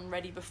I'd gotten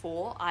ready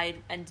before, I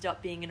ended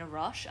up being in a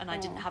rush and I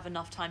didn't have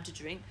enough time to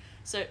drink.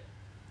 So,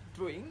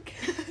 drink.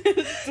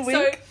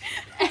 Drink.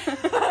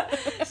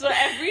 So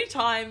every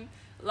time,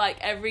 like,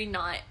 every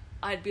night,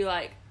 I'd be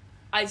like,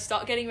 I'd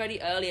start getting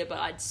ready earlier, but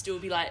I'd still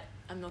be like,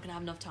 I'm not gonna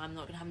have enough time, I'm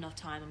not gonna have enough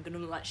time, I'm gonna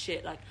look like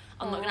shit, like,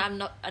 I'm not gonna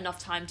have enough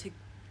time to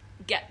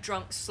get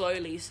drunk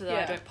slowly so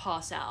that I don't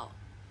pass out.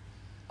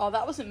 Oh,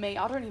 that wasn't me.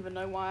 I don't even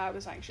know why I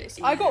was anxious.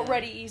 I got Yeah.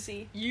 ready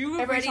easy. You were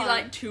Every ready, time.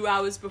 like, 2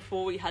 hours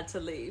before we had to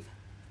leave.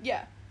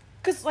 Yeah.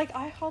 Because, like,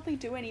 I hardly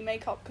do any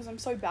makeup because I'm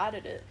so bad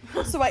at it.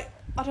 So, I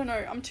don't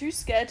know. I'm too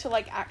scared to,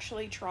 like,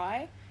 actually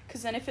try.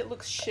 Because then if it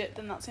looks shit,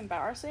 then that's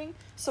embarrassing.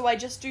 So I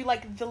just do,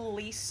 like, the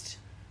least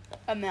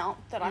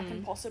amount that I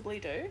can possibly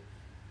do.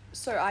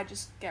 So I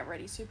just get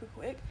ready super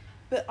quick.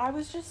 But I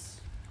was just...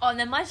 Oh, and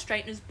then my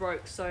straighteners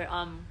broke, so,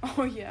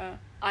 Oh, yeah.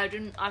 I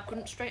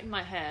couldn't straighten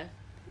my hair.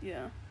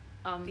 Yeah.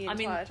 I The entire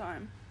mean,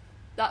 time.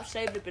 that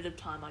saved a bit of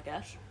time, I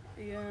guess.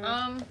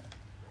 Yeah.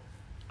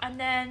 And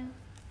then,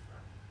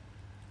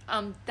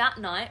 that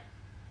night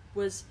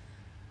was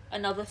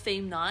another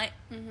theme night.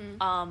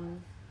 Mm-hmm.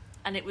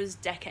 And it was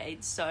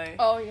decades, so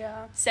Oh,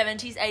 yeah.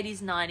 70s, 80s,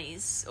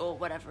 90s, or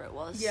whatever it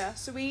was. Yeah,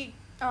 so we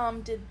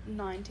did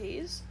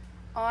 90s.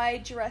 I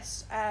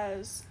dressed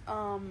as...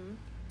 Didn't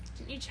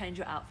you change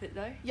your outfit,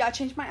 though? Yeah, I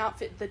changed my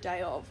outfit the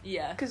day of.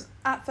 Yeah. Because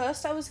at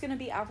first I was going to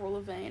be Avril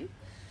Lavigne,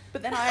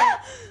 but then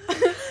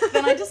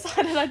I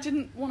decided I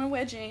didn't want to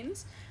wear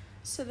jeans.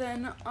 So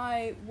then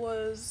I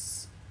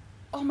was...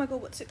 Oh my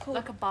god, what's it called?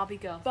 Like a Barbie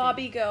girl.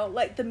 Barbie girl,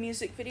 like the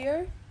music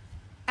video.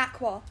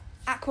 Aqua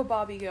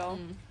Barbie girl.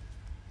 Mm.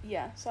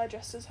 Yeah, so I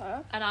dressed as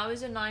her. And I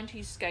was a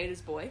 90s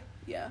skaters boy.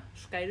 Yeah.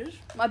 Skaters?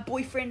 My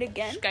boyfriend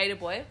again. Skater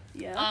boy.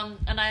 Yeah.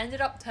 And I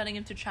ended up turning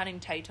into Channing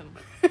Tatum.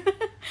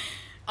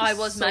 I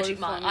was So Magic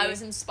Mike. funny. I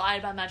was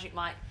inspired by Magic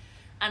Mike.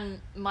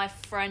 And my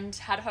friend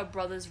had her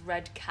brother's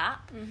red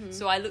cap,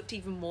 so I looked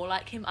even more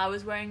like him. I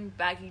was wearing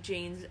baggy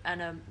jeans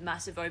and a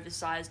massive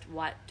oversized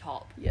white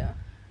top. Yeah.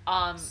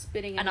 And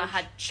Spitting I image.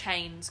 had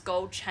chains,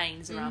 gold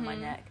chains around my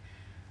neck.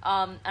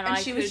 And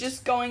she was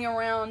just going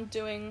around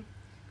doing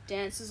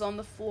dances on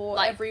the floor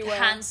like everywhere.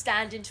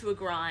 handstand into a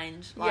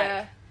grind. Like,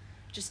 Yeah.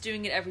 just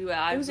doing it everywhere.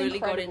 I was really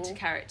got incredible. into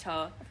character.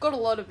 I've got a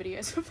lot of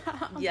videos of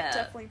that. I'm Yeah.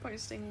 definitely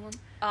posting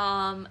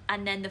one.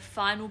 And then the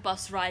final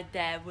bus ride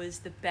there was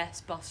the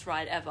best bus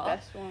ride ever.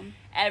 Best one.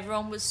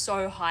 Everyone was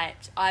so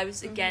hyped. I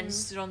was again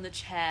stood on the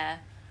chair,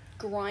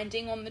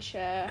 Grinding on the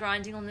chair.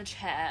 grinding on the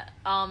chair.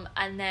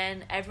 And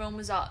then everyone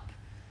was up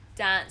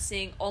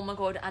dancing. Oh my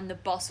god! And the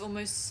bus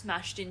almost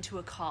smashed into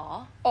a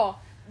car. Oh,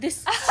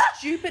 this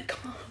stupid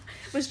car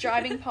was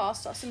driving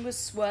past us and was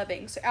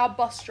swerving. So our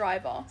bus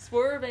driver,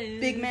 Swerving.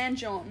 Big Man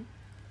John,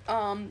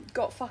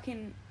 got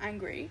fucking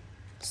angry.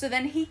 So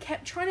then he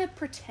kept trying to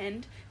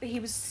pretend that he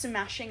was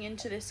smashing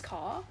into this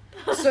car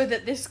so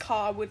that this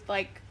car would,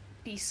 like,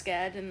 be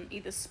scared and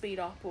either speed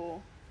up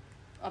or,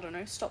 I don't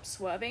know, stop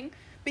swerving.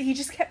 but he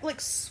just kept,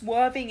 like,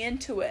 swerving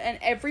into it, and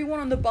everyone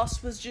on the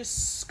bus was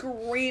just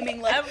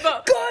screaming, like,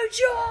 but, go,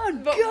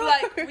 John, but go!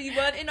 like, we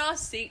weren't in our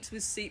seats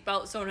with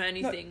seatbelts on or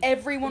anything. No,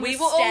 everyone we was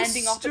were all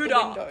standing up at the stood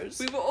up. windows.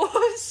 We were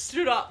all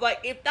stood up. Like,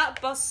 if that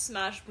bus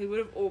smashed, we would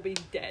have all been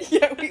dead.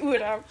 Yeah, we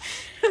would have.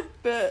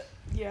 But,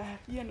 yeah,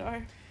 you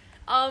know.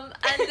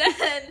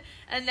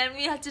 And then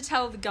we had to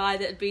tell the guy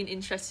that had been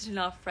interested in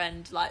our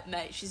friend, like,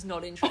 mate, she's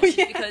not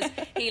interested, because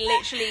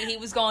he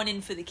was going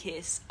in for the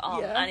kiss,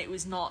 and it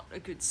was not a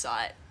good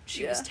sight.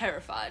 She was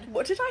terrified.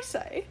 What did I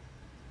say?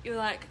 You were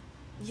like,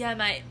 yeah,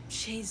 mate,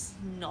 she's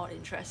not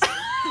interested.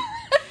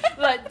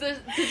 Like, the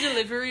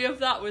delivery of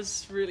that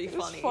was really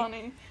funny. It was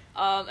funny.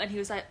 And he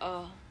was like,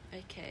 oh,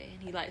 okay,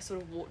 and he, like, sort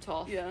of walked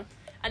off. Yeah.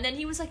 And then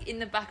he was, like, in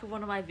the back of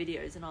one of my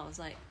videos, and I was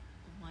like,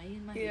 why are you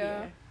in my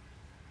video?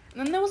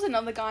 And then there was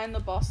another guy in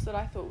the bus that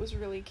I thought was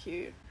really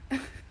cute.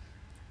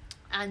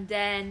 And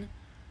then,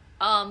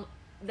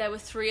 there were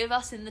 3 of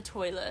us in the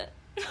toilet.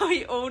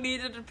 We all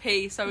needed to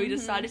pee, so we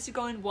decided to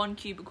go in one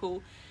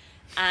cubicle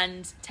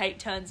and take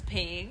turns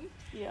peeing.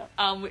 Yeah.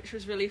 Which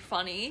was really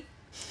funny.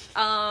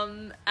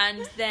 And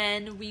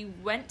then we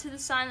went to the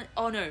silent...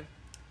 Oh, no.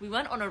 We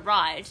went on a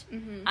ride,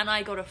 and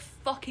I got a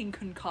fucking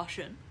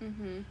concussion.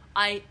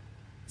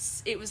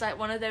 It was, like,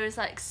 one of those,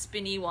 like,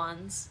 spinny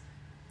ones.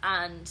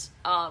 And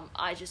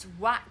I just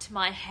whacked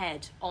my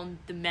head on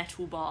the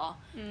metal bar.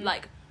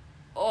 Like,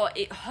 oh,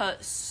 it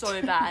hurt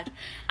so bad.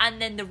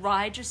 And then the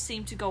ride just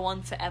seemed to go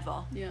on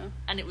forever. Yeah.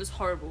 And it was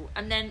horrible.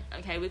 And then,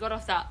 okay, we got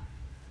off that.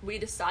 We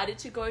decided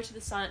to go to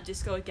the silent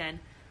disco again.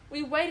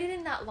 We waited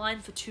in that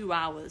line for 2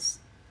 hours.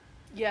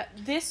 Yeah,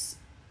 this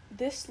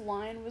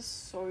line was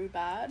so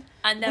bad.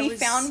 And we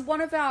found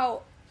one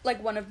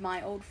of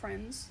my old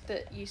friends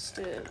that used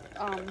to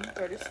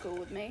go to school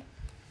with me.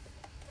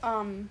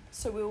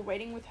 So we were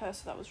waiting with her,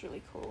 so that was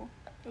really cool.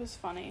 It was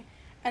funny.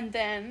 And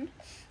then...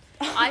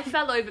 I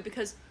fell over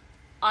because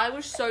I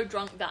was so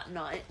drunk that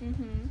night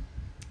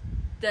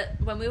that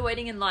when we were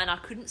waiting in line, I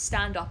couldn't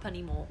stand up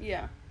anymore.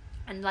 Yeah.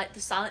 And, like, the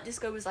silent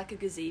disco was, like, a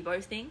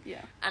gazebo thing.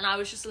 Yeah. And I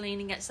was just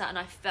leaning against that, and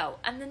I fell.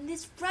 And then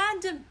this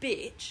random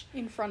bitch...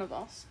 In front of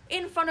us.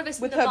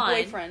 With her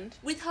line, boyfriend.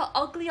 With her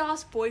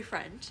ugly-ass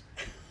boyfriend.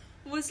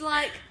 Was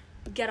like,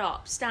 get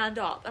up, stand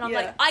up. And I'm Yeah.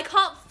 like, I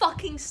can't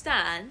fucking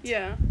stand.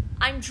 Yeah.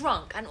 I'm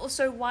drunk, and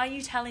also, why are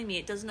you telling me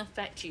it doesn't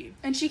affect you?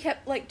 And she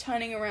kept, like,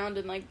 turning around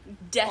and, like,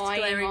 Death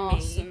eyeing glaring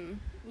us, me.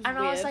 and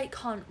I was like,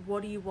 cunt,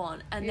 what do you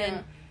want? And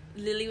then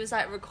Lily was,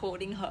 like,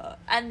 recording her.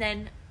 And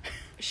then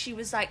she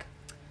was like,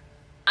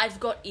 I've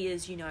got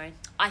ears, you know.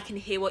 I can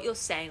hear what you're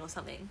saying or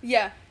something.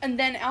 Yeah, and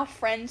then our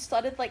friend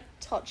started, like,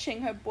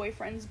 touching her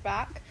boyfriend's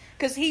back.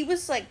 Because he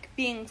was, like,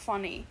 being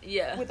funny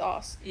with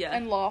us. Yeah.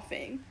 And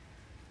laughing.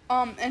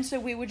 And so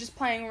we were just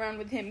playing around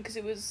with him because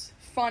it was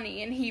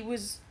funny. And he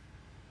was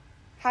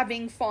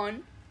having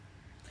fun.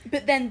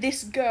 But then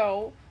this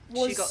girl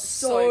was she got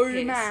so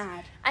pissed.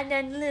 mad. And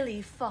then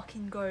Lily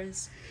fucking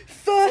goes,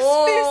 Fist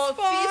fight!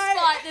 fist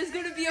fight, there's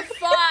gonna be a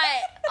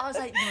fight. I was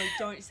like, no,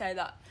 don't say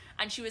that.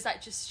 And she was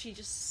like, she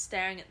just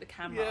staring at the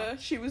camera. Yeah,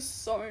 she was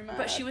so mad.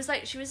 But she was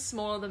like, she was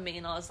smaller than me,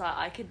 and I was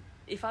like,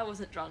 if I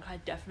wasn't drunk,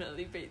 I'd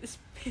definitely beat this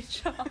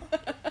bitch up.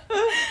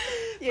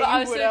 Yeah, but I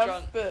was would so have,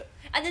 drunk. But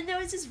And then there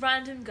was this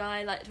random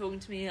guy like talking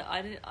to me.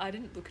 I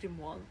didn't look at him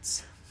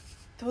once.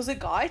 there was a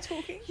guy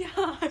talking? Yeah.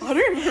 I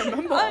don't even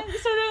remember.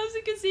 So there was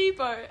a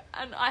gazebo,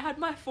 and I had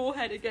my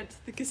forehead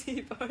against the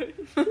gazebo.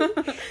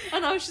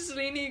 And I was just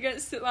leaning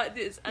against it like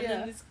this, and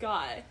then this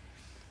guy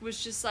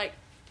was just like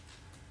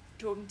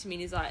talking to me,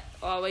 and he's like,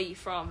 oh, where are you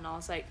from? And I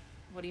was like,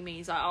 what do you mean?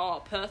 He's like,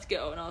 oh, Perth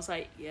girl. And I was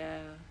like,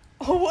 yeah.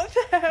 Oh, what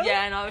the hell?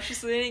 Yeah, and I was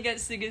just leaning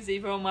against the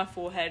gazebo on my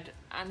forehead,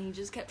 and he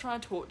just kept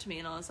trying to talk to me,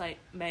 and I was like,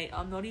 mate,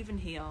 I'm not even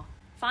here.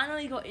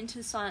 Finally got into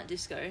the silent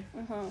disco.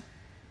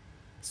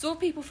 Saw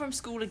people from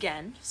school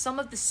again, some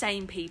of the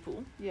same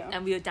people,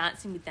 and we were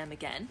dancing with them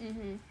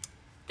again.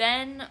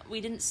 Then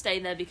we didn't stay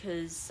there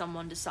because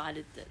someone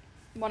decided that...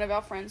 One of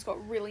our friends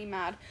got really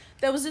mad.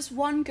 There was this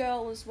one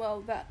girl as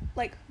well that,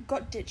 like,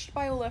 got ditched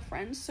by all her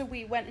friends, so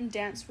we went and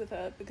danced with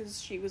her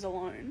because she was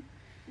alone.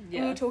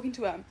 Yeah. We were talking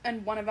to her,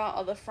 and one of our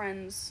other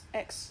friends,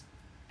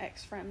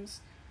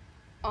 ex-friends,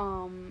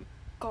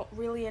 got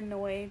really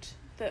annoyed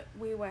that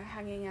we were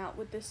hanging out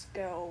with this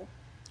girl.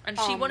 And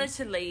she wanted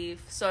to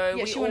leave, so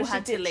we all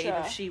had to leave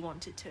if she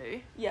wanted to.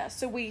 Yeah,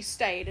 so we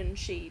stayed, and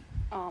she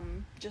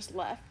just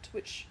left,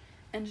 which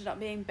ended up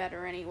being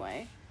better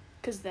anyway.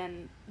 Because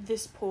then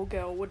this poor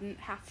girl wouldn't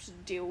have to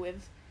deal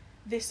with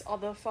this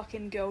other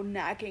fucking girl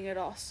nagging at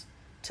us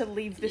to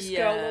leave this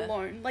girl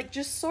alone. Like,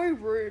 just so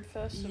rude,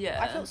 first of all.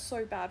 I felt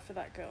so bad for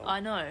that girl.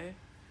 I know.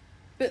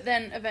 But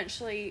then,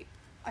 eventually,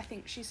 I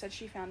think she said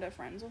she found her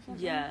friends or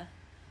something. Yeah.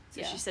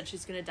 So she said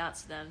she's going to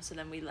dance with them, so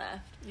then we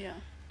left. Yeah.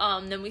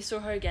 Then we saw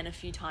her again a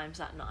few times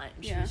that night,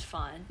 and she was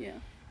fine. Yeah.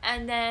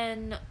 And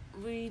then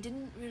we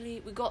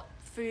got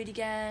food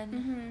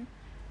again.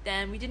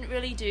 Then we didn't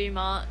really do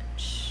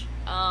much.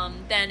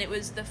 Then it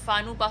was the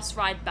final bus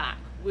ride back,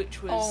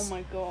 which was... Oh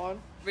my god.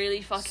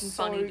 Really fucking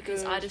So funny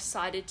because good. I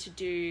decided to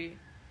do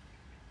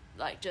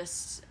like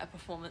just a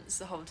performance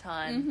the whole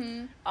time.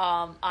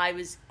 Mm-hmm. I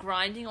was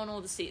grinding on all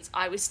the seats.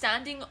 I was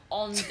standing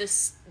on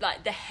this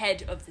like the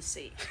head of the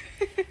seat,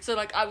 so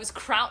like I was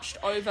crouched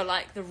over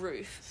like the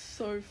roof,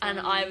 So funny. and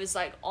I was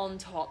like on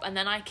top, and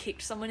then I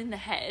kicked someone in the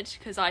head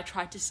because I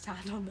tried to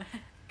stand on their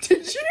head.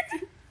 Did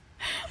you?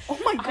 Oh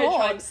my I tried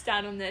god. to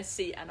stand on their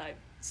seat, and I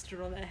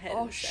stood on their head.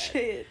 Oh instead.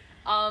 shit.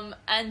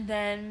 And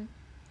then,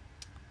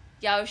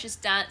 yeah, I was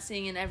just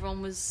dancing and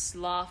everyone was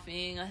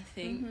laughing, I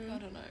think. Mhm. I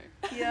don't know.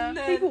 Yeah, And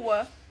then, people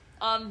were.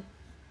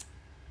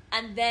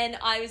 and then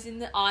I was in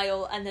the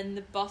aisle and then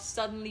the bus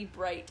suddenly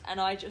braked and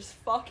I just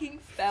fucking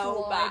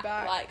fell Fly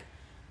back. Like,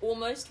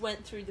 almost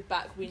went through the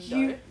back window.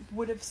 You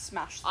would have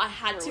smashed. I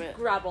had through to it.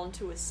 grab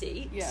onto a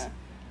seat. Yeah.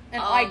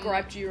 And I Um,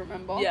 grabbed you,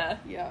 remember? yeah.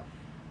 Yeah.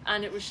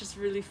 And it was just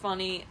really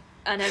funny.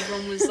 And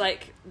everyone was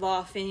like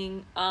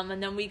laughing.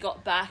 And then we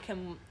got back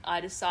and I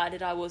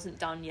decided I wasn't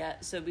done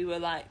yet. So we were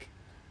like,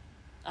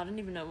 I don't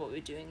even know what we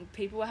were doing.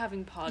 People were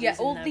having parties. Yeah, in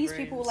all their these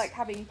people were rooms. like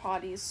having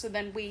parties, so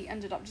then we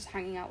ended up just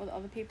hanging out with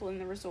other people in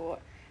the resort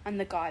and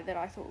the guy that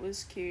I thought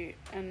was cute,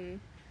 and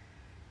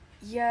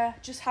yeah,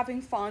 just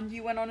having fun.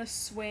 You went on a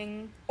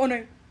swing. Oh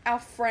no, our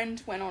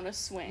friend went on a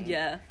swing.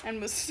 Yeah, And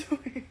was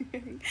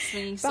swinging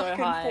swinging so back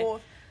high. and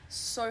forth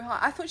so high.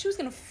 I thought she was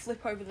gonna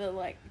flip over the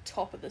like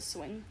top of the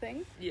swing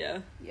thing. Yeah.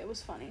 Yeah, it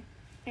was funny.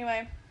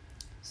 Anyway,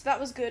 so that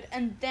was good.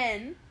 And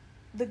then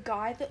the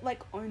guy that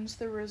like owns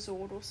the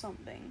resort or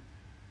something,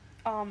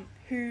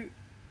 who,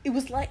 it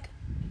was like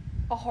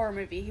a horror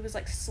movie. He was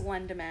like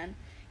Slender Man.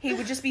 He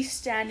would just be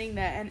standing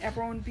there and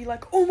everyone would be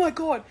like, oh my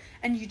god,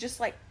 and you just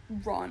like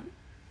run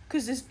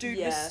because this dude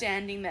was Yeah.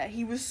 standing there.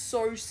 He was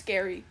so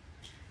scary.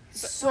 But,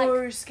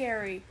 So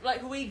scary.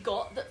 Like we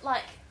got that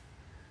like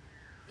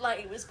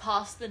it was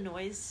past the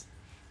noise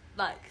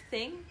like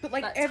thing. But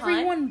like that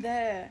everyone time.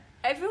 there.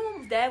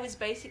 Everyone there was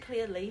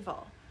basically a leaver.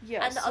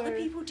 Yeah. And the other so-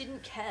 people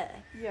didn't care.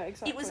 Yeah,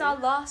 exactly. It was our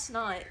last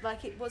night.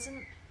 Like it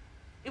wasn't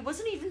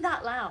even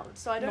that loud.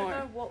 So I don't No.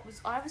 know what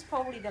was. I was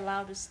probably the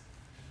loudest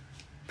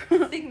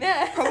thing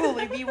there.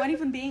 Probably, but you weren't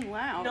even being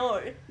loud.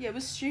 No. Yeah, it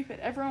was stupid.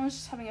 Everyone was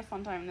just having a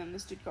fun time, and then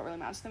this dude got really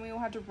mad. So then we all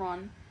had to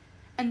run,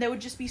 and there would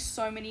just be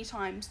so many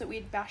times that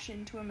we'd bash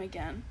into him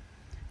again.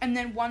 And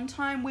then one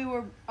time we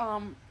were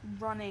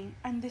running,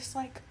 and this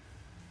like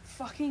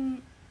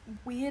fucking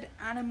weird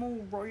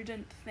animal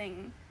rodent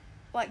thing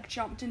like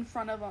jumped in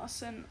front of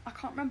us, and I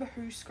can't remember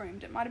who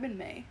screamed. It might have been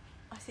me.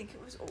 I think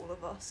it was all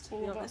of us. To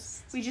All be of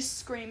honest. us. We just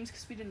screamed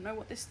because we didn't know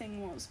what this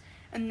thing was.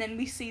 And then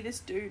we see this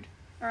dude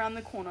around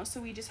the corner, so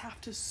we just have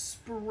to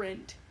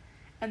sprint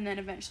and then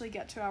eventually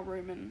get to our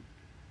room and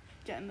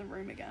get in the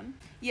room again.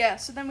 Yeah,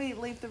 so then we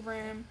leave the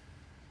room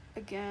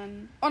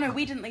again. Oh no,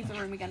 we didn't leave the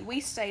room again. We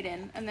stayed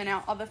in, and then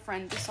our other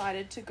friend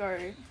decided to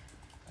go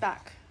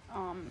back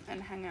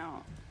and hang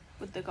out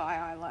with the guy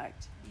I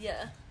liked.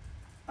 Yeah.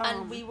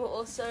 And we were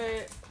also,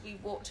 we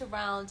walked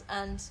around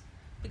and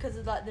because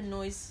of like the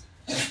noise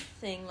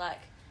thing, like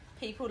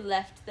people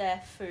left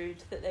their food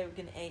that they were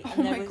going to eat and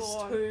Oh there my was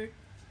God. 2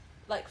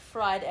 like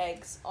fried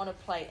eggs on a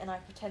plate and I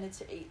pretended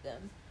to eat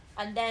them.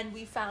 And then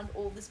we found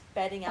all this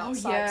bedding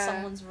outside yeah.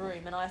 someone's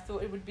room and I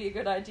thought it would be a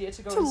good idea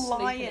to go to and sleep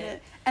lie in in it.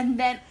 it. And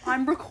then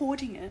I'm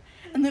recording it,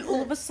 and then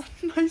all of a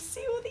sudden I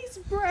see all these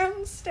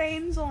brown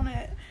stains on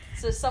it.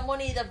 So someone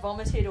either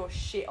vomited or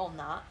shit on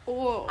that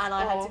and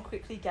I had to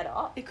quickly get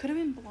up. It could have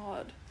been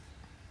blood.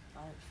 I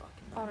don't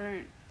fucking I know.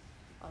 don't.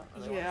 I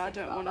don't really Yeah, I wanna think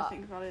don't about want to that.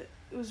 think about it.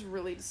 It was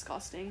really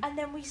disgusting. And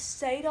then we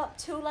stayed up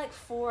till like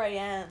 4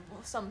 a.m.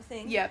 or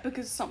something. Yeah,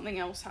 because something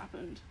else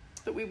happened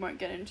that we won't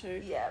get into.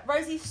 Yeah,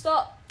 Rosie,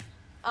 stop.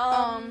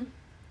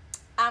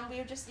 And we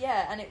were just,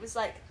 yeah, and it was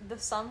like the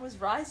sun was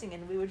rising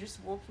and we were just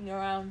walking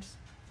around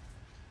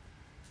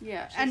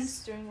Yeah, just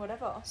and doing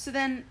whatever. so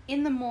then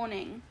in the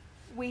morning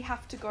we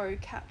have to go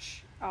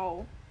catch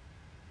our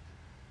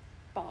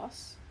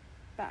bus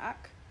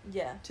back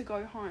Yeah. to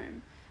go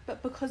home.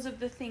 But because of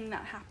the thing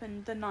that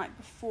happened the night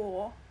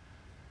before,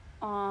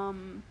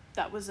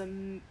 that was a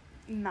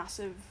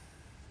massive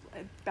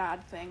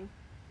bad thing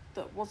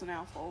that wasn't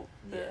our fault.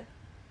 Yeah.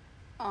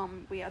 That,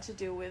 we had to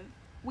deal with.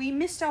 We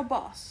missed our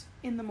bus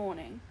in the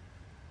morning.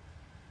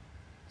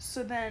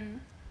 So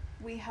then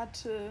we had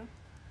to,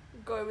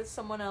 Go with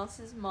someone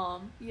else's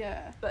mom.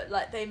 yeah. But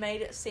like they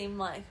made it seem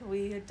like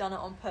we had done it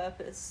on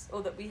purpose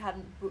or that we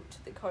hadn't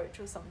booked the coach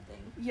or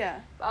something. Yeah.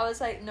 But I was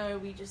like, no,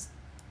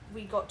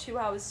 we got 2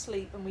 hours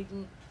sleep and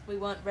we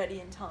weren't ready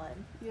in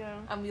time. Yeah.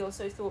 And we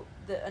also thought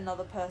that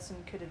another person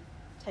could have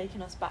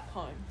taken us back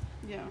home.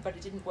 Yeah. But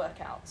it didn't work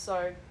out.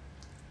 So,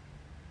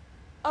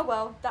 oh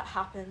well, that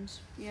happened.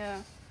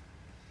 Yeah.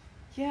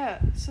 Yeah,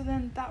 so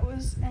then that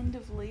was end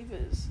of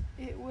Levers.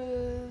 It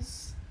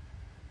was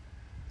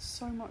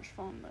so much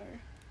fun though.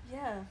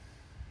 Yeah.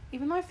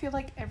 Even though I feel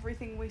like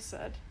everything we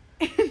said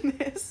in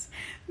this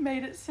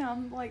made it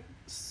sound like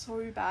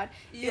so bad.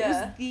 It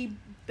was the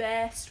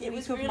best It week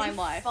was of really my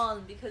life.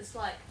 fun because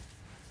like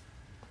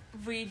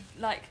we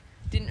like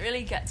didn't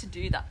really get to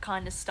do that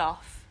kind of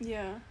stuff,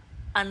 Yeah.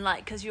 and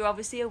like because you're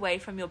obviously away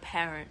from your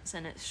parents,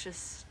 and it's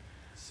just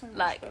So much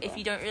like better. if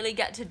you don't really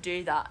get to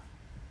do that,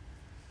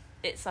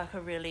 it's like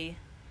a really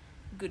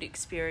good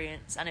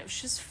experience, and it was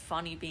just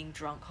funny being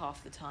drunk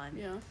half the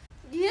time.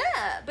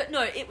 Yeah, but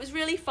no, it was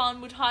really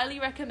fun. Would highly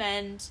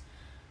recommend.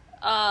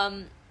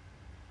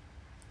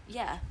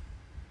 Yeah.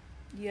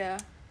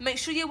 Make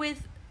sure you're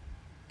with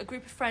a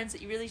group of friends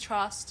that you really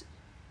trust.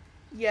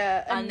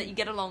 And that you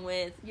get along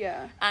with.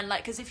 And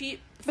like, because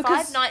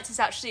 5 nights is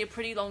actually a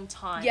pretty long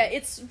time.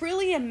 It's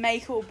really a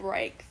make or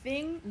break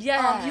thing.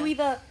 You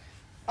either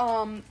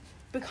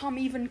become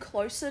even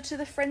closer to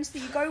the friends that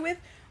you go with,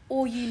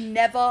 or you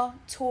never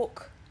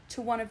talk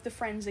to one of the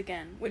friends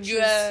again, which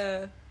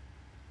is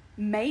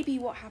maybe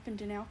what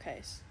happened in our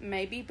case.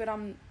 Maybe, but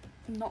I'm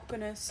not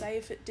gonna say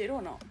if it did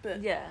or not.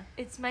 But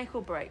it's make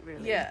or break,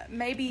 really.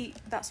 Maybe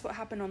that's what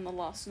happened on the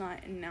last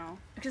night, and now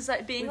because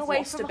like being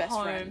away from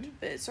home, friend,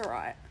 but it's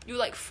alright. You're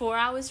like 4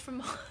 hours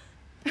from home.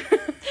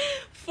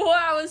 4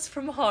 hours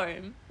from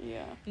home.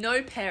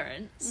 No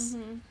parents.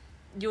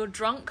 You're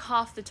drunk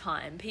half the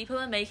time. People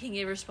are making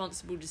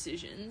irresponsible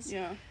decisions.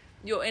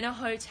 You're in a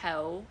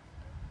hotel,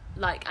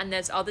 like, and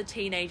there's other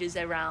teenagers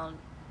around.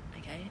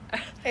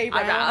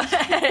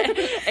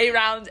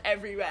 Around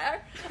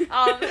everywhere.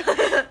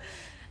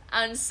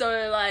 And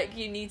so, like,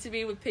 you need to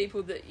be with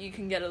people that you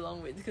can get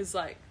along with, because,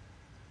 like,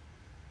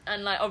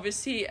 and, like,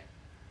 obviously,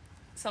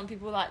 some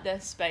people like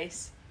their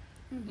space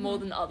more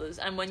than others,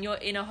 and when you're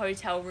in a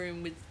hotel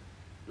room with,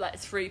 like,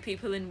 3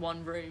 people in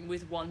one room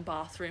with 1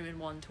 bathroom and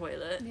 1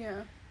 toilet,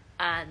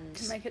 and...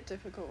 can make it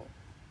difficult.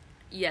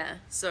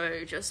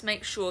 So just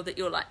make sure that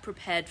you're, like,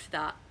 prepared for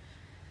that,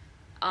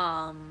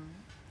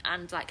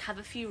 and like have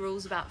a few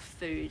rules about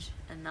food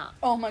and that.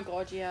 Oh my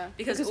god,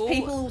 because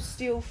people will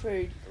steal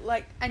food,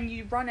 like, and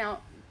you run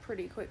out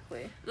pretty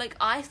quickly. Like,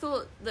 I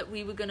thought that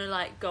we were gonna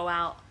like go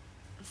out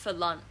for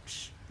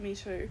lunch. Me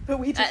too, but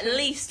we didn't. At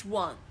least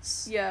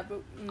once. But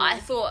no. I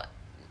thought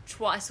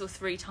twice or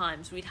 3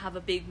 times we'd have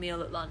a big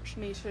meal at lunch.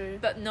 Me too.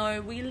 But no,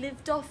 we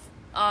lived off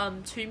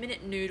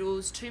 2-minute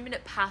noodles,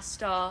 2-minute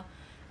pasta,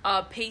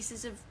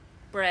 pieces of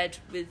bread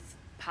with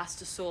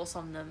pasta sauce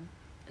on them.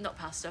 Not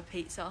pasta,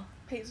 pizza.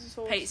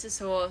 Pizza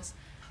sauce.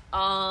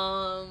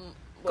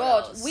 What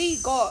else? We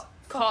got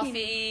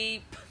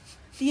coffee.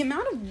 The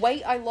amount of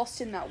weight I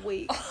lost in that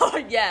week.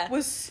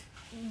 Was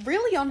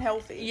really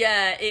unhealthy.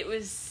 It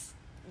was.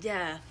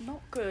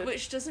 Not good.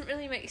 Which doesn't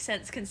really make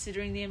sense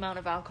considering the amount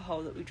of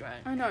alcohol that we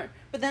drank. I know.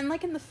 But then,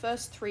 like, in the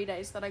first 3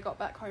 days that I got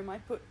back home, I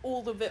put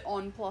all of it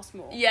on plus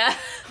more.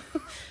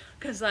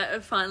 Because I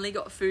finally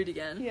got food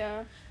again.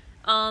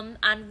 And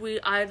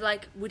I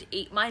would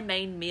eat my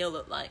main meal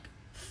at like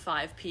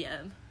 5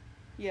 p.m.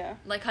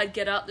 Like, I'd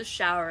get out the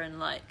shower and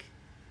like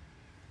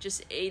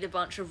just eat a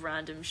bunch of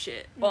random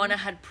shit. And I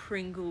had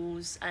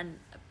Pringles and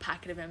a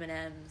packet of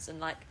M&Ms and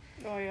like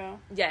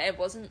it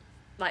wasn't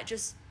like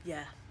just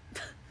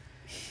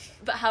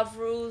but have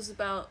rules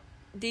about,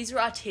 these are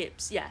our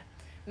tips.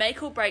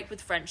 Make or break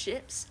with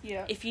friendships.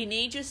 If you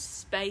need just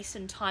space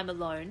and time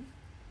alone,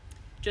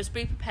 just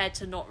be prepared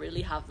to not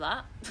really have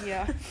that.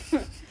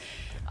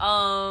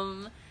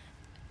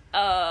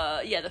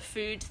 The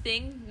food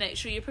thing, make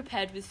sure you're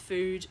prepared with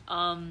food.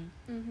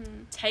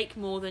 Take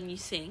more than you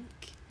think,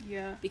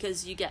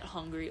 because you get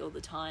hungry all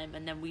the time,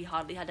 and then we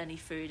hardly had any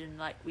food, and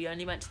like we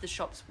only went to the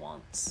shops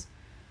once.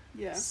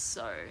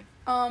 So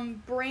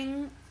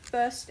bring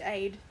first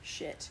aid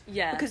shit,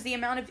 because the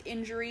amount of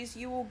injuries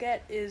you will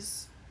get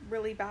is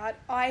really bad.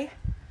 I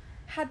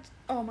had,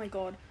 oh my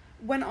god,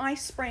 when I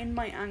sprained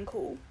my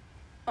ankle,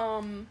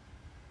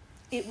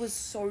 it was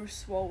so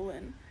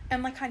swollen.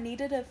 And, like, I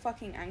needed a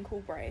fucking ankle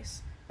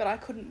brace, but I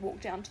couldn't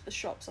walk down to the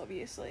shops,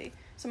 obviously.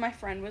 So my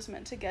friend was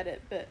meant to get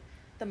it, but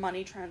the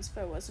money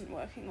transfer wasn't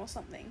working or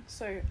something,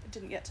 so I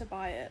didn't get to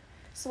buy it.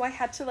 So I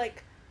had to,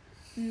 like,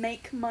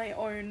 make my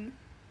own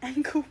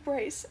ankle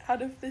brace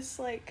out of this,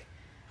 like,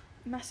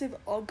 massive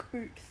Ugg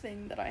boot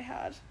thing that I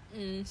had.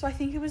 So I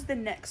think it was the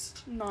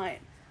next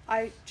night,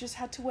 I just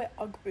had to wear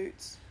Ugg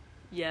boots.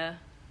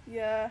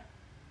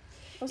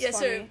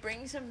 So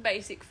bring some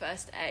basic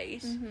first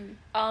aid.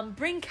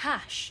 Bring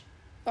cash.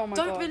 Oh my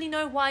god. Don't really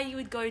know why you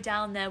would go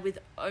down there with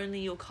only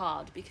your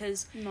card,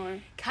 because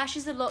cash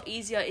is a lot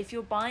easier if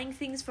you're buying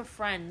things for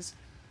friends,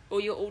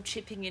 or you're all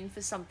chipping in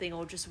for something,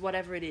 or just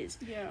whatever it is.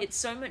 It's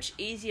so much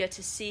easier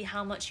to see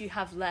how much you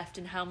have left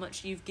and how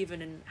much you've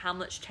given and how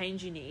much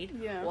change you need,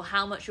 or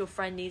how much your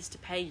friend needs to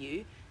pay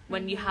you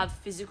when you have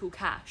physical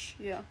cash.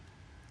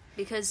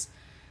 Because,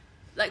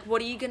 like,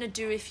 what are you going to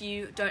do if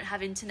you don't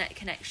have internet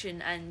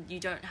connection and you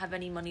don't have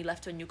any money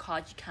left on your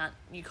card?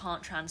 You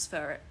can't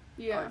transfer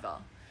it over.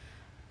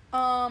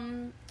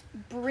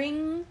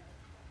 Bring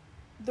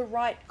the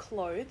right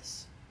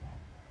clothes.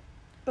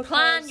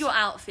 Plan your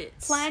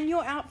outfits. Plan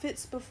your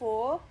outfits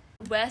before.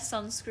 Wear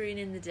sunscreen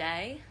in the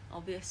day,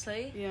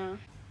 obviously.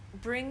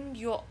 Bring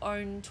your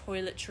own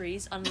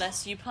toiletries,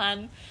 unless you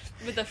plan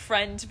with a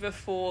friend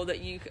before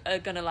that you are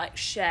gonna like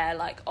share,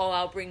 like, oh,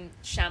 I'll bring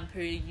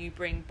shampoo, you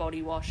bring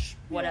body wash,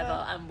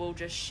 whatever, and we'll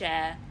just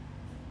share.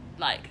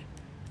 Like,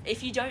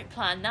 if you don't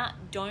plan that,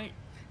 don't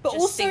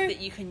think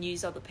that you can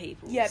use other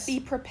people's.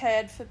 Be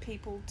prepared for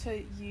people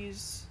to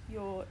use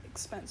your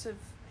expensive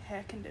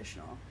hair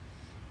conditioner.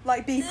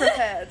 Like, be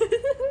prepared.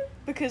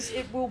 Because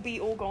it will be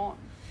all gone.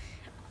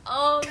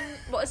 What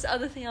was the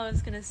other thing I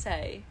was gonna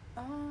say?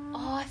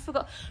 Oh, I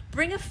forgot.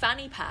 Bring a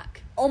fanny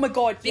pack. Oh my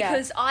god, yeah.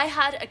 Because I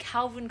had a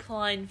Calvin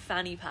Klein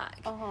fanny pack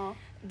Uh-huh.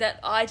 that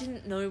I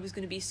didn't know was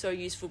going to be so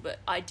useful, but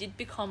I did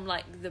become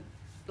like the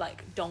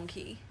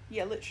donkey.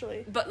 Yeah,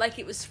 literally. But like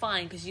it was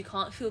fine because you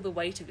can't feel the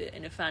weight of it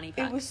in a fanny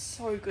pack. It was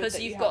so good because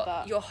that you've you got had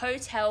that. your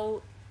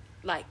hotel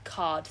like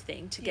card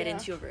thing to get Yeah.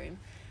 into your room,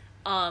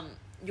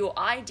 your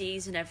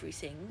IDs and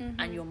everything,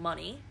 and your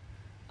money,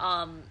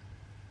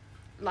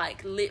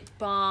 like lip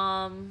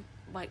balm.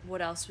 Like,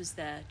 what else was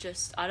there?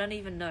 Just, I don't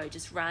even know,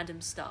 just random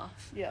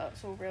stuff. Yeah,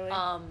 it's all really...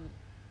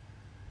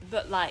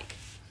 But, like...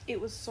 It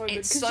was so good.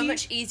 It's so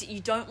much easier. You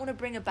don't want to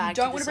bring a bag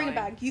You don't to want to bring a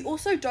bag. You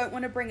also don't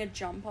want to bring a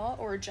jumper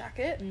or a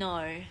jacket.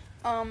 No.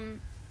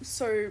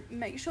 So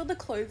make sure the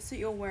clothes that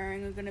you're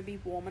wearing are going to be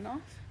warm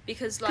enough.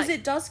 Because, like... Because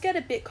it does get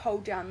a bit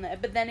cold down there,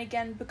 but then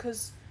again,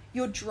 because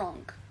you're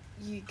drunk...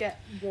 You get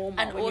warmer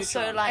and when also,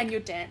 you're drunk, like, and you're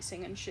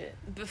dancing and shit.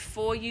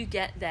 Before you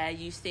get there,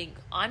 you think,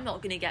 I'm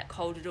not going to get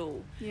cold at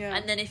all. Yeah.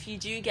 And then if you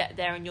do get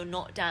there and you're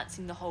not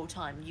dancing the whole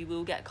time, you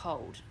will get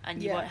cold.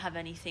 And you Yeah. won't have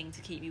anything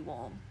to keep you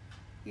warm.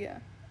 Yeah.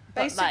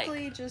 But,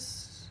 Basically, like,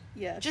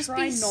 just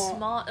be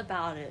smart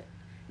about it.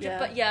 Yeah.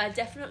 But yeah, I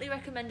definitely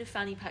recommend a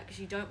fanny pack because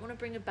you don't want to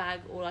bring a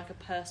bag or like a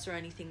purse or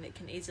anything that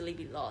can easily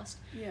be lost.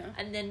 Yeah.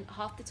 And then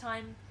half the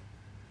time,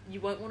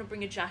 you won't want to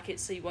bring a jacket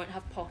so you won't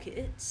have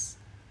pockets.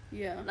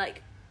 Yeah.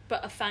 Like...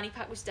 But a fanny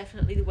pack was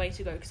definitely the way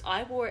to go because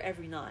I wore it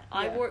every night.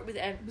 I Yeah. wore it with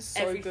It was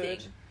so everything,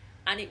 good.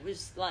 and it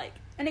was like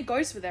And it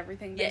goes with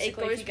everything.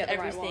 Basically, it goes if you get with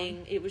the right everything.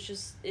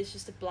 one. It's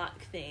just a black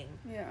thing.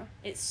 Yeah.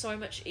 It's so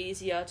much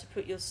easier to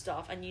put your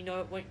stuff, and you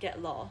know it won't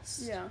get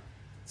lost. Yeah.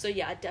 So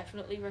yeah, I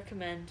definitely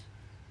recommend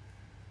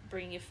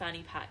bringing your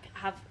fanny pack.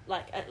 Have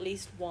like at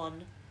least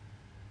one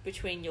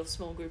between your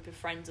small group of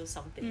friends or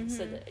something,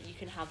 so that you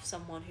can have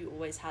someone who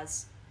always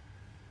has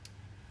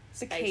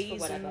The space keys for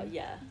whatever. and-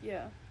 Yeah.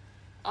 Yeah.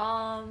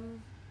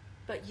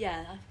 But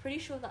yeah, I'm pretty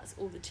sure that's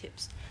all the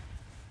tips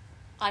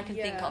I can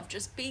think Yeah. of.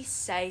 Just be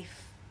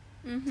safe.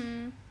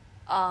 Mm-hmm.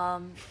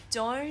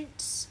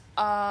 Don't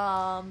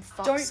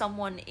fuck Don't-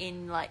 someone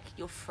in like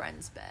your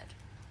friend's bed.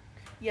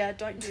 Yeah,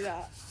 don't do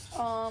that.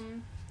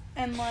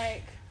 And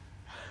like,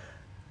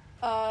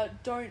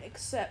 don't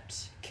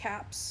accept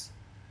caps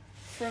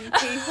from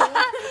people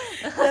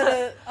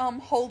that are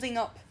holding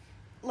up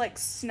like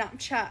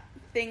Snapchat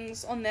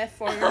things on their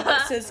phone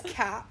that says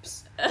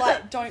caps.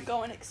 Like, don't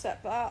go and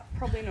accept that.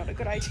 Probably not a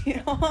good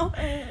idea.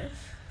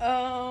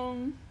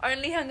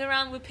 Only hang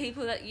around with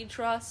people that you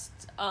trust,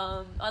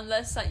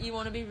 unless like you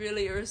want to be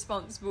really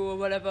irresponsible or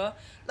whatever.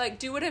 Like,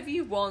 do whatever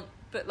you want,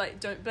 but like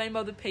don't blame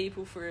other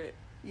people for it.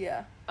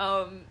 Yeah.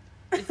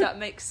 If that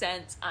makes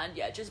sense. And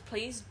yeah, just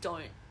please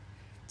don't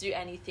do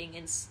anything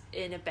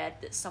in a bed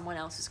that someone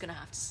else is gonna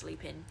have to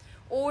sleep in,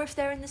 or if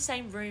they're in the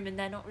same room and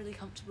they're not really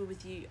comfortable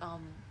with you.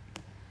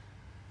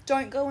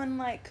 Don't go and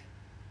like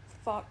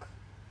fuck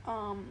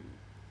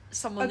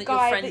Someone a that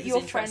guy your friend that is your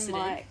interested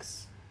friend in.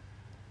 likes.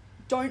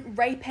 Don't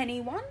rape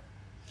anyone.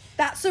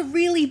 That's a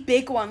really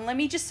big one. Let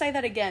me just say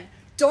that again.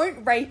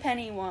 Don't rape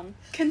anyone.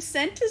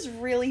 Consent is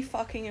really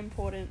fucking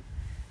important.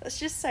 Let's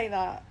just say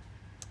that.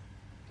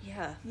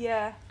 Yeah.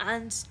 Yeah.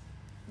 And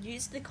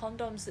use the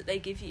condoms that they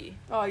give you.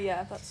 Oh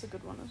yeah, that's a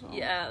good one as well.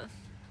 Yeah.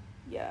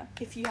 Yeah.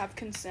 If you have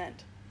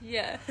consent.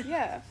 Yeah.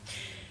 Yeah.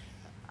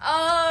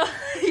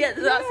 Yeah,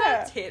 that's Yeah.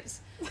 our tips.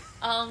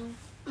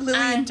 Lily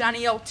and And-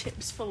 Danielle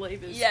tips for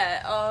leavers.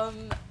 Yeah,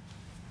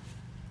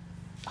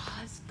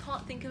 I just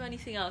can't think of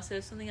anything else.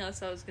 There's something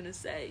else I was gonna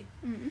say.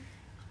 Mm.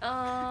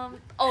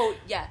 Oh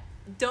yeah,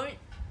 don't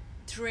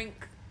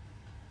drink.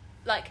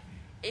 Like,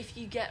 if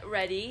you get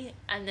ready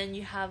and then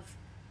you have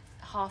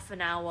half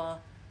an hour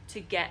to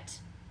get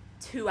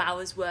 2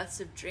 hours worth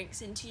of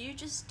drinks into you,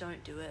 just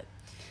don't do it.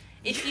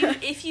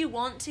 If you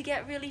want to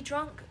get really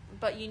drunk,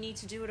 but you need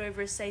to do it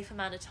over a safe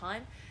amount of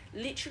time,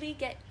 literally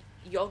get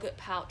yogurt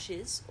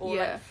pouches or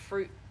Yeah. like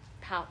fruit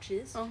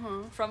pouches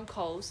from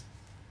Coles,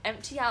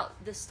 empty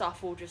out the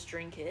stuff or just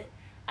drink it,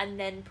 and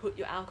then put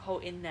your alcohol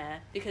in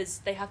there, because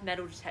they have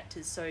metal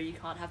detectors, so you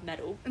can't have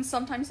metal. And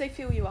sometimes they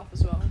fill you up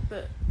as well,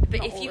 but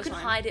not if all you the can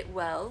time. hide it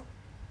well,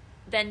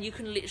 then you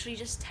can literally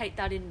just take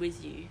that in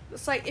with you.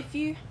 It's like if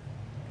you,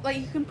 like,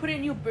 you can put it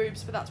in your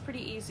boobs, but that's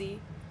pretty easy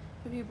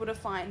for people to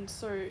find.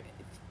 So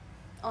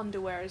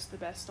underwear is the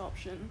best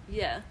option,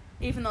 Yeah.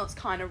 even though it's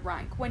kind of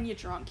rank. When you're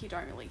drunk, you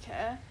don't really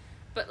care.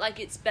 But, like,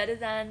 it's better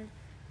than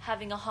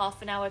having a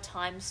half an hour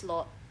time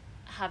slot,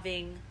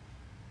 having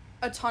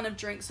A ton of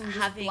drinks and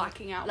just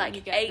blacking out like when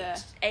you get there.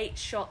 eight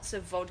shots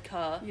of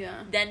vodka,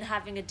 Yeah. then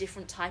having a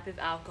different type of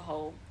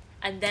alcohol,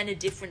 and then a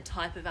different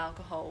type of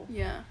alcohol.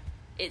 Yeah.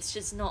 It's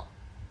just not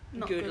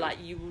good.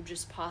 Like, you will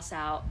just pass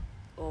out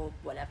or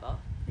whatever.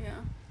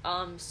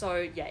 Yeah. So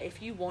yeah,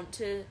 if you want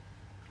to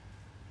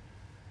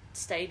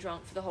stay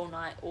drunk for the whole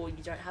night, or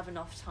you don't have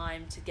enough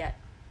time to get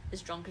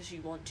as drunk as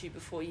you want to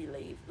before you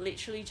leave,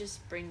 literally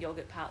just bring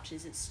yogurt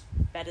pouches. It's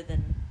better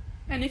than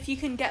And if you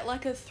can get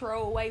like a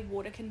throwaway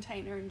water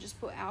container and just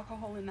put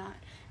alcohol in that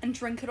and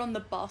drink it on the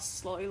bus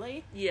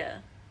slowly. Yeah.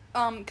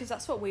 Because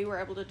that's what we were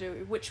able to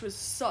do, which was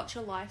such a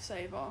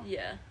lifesaver.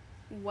 Yeah.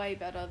 Way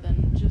better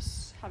than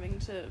just having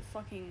to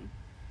fucking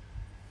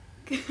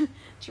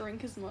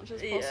drink as much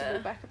as possible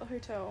back at the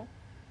hotel.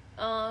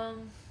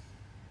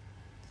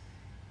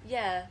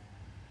 Yeah.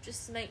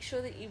 Just make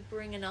sure that you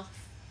bring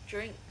enough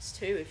drinks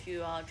too if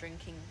you are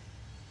drinking.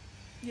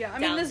 Yeah, I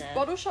mean, there's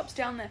bottle shops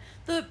down there.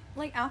 The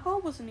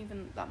alcohol wasn't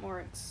even that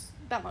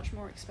much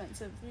more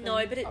expensive.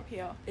 No, but up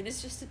here. It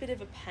is just a bit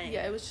of a pain.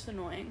 Yeah, it was just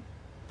annoying.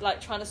 Like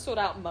trying to sort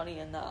out money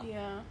and that.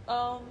 Yeah.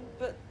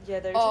 But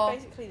yeah, those are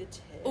basically the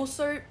tips.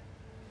 Also,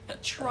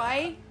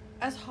 try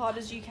as hard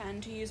as you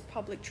can to use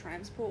public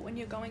transport when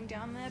you're going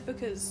down there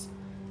because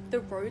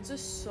the roads are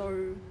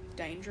so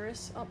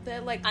dangerous up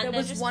there. Like, and there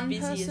was just one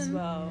busy person as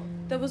well.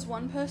 There was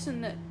one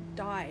person that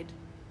died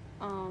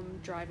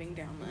driving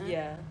down there.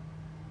 Yeah.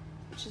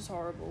 Which is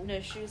horrible. No,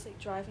 she was like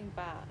driving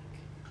back.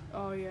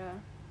 Oh yeah.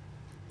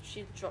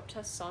 She dropped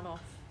her son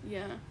off.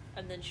 Yeah.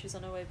 And then she was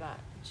on her way back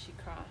and she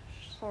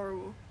crashed.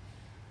 Horrible.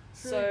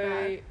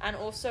 So, and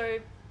also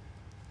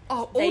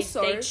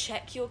they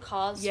check your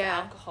cars for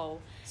alcohol.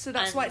 So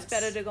that's why it's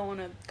better to go on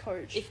a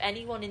coach. If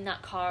anyone in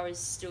that car is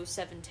still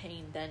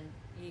 17, then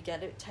you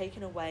get it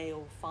taken away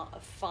or a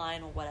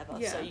fine or whatever.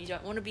 Yeah. So you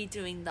don't want to be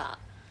doing that.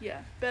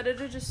 Yeah. Better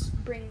to just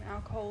bring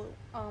alcohol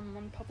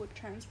on public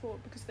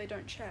transport because they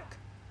don't check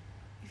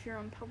if you're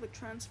on public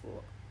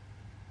transport.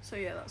 So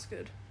yeah, that's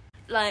good.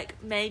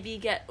 Like, maybe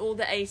get all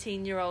the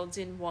 18-year-olds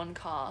in one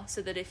car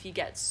so that if you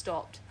get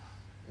stopped,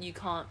 you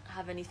can't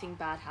have anything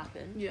bad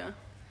happen. Yeah.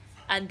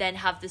 And then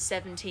have the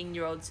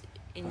 17-year-olds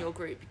in your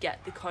group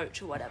get the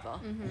coach or whatever.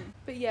 Mm-hmm.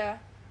 But yeah,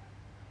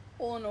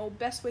 all in all,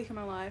 best week of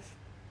my life.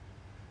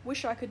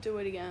 Wish I could do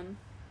it again.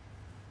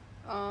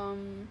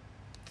 But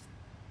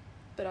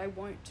I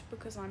won't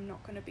because I'm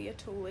not going to be a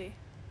toolie.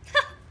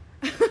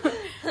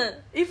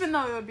 Even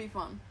though it would be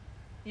fun.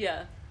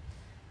 Yeah.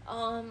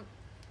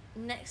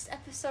 Next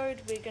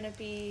episode we're gonna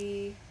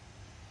be.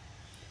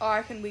 I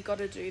reckon we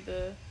gotta do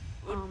the.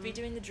 We'll be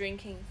doing the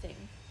drinking thing.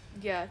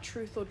 Yeah,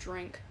 truth or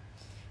drink.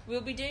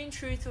 We'll be doing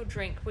truth or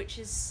drink, which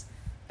is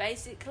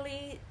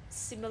basically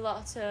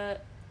similar to.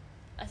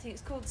 I think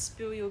it's called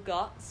Spill Your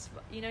Guts.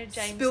 You know,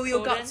 James. Spill your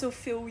Corden? guts or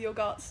fill your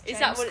guts. Is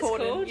that what it's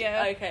Corden. called?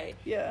 Yeah. Okay.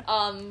 Yeah.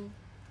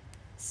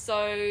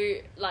 So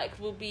like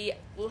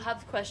we'll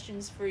have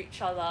questions for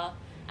each other,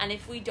 and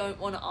if we don't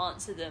want to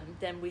answer them,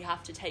 then we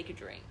have to take a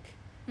drink.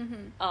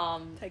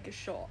 Mm-hmm. Take a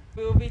shot.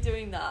 We'll be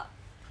doing that,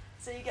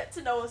 so you get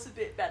to know us a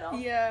bit better.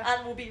 Yeah.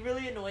 And we'll be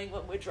really annoying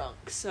when we're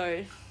drunk.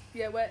 So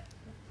yeah, we're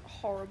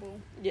horrible.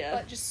 Yeah.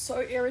 Like, just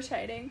so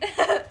irritating.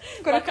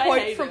 Got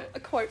like, a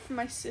quote from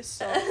my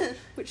sister,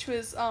 which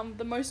was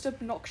the most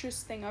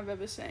obnoxious thing I've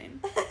ever seen.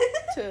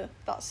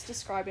 That's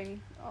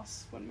describing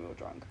us when we were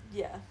drunk.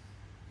 Yeah.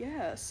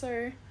 Yeah,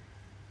 so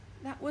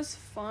that was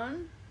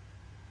fun.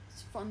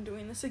 It's fun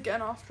doing this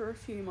again after a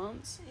few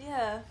months.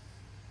 Yeah.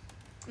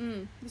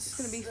 This is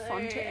going to be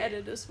fun to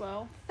edit as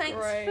well. Thanks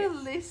for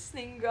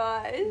listening,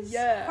 guys.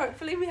 Yeah.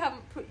 Hopefully we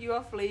haven't put you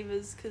off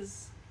levers,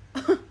 because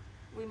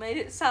we made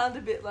it sound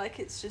a bit like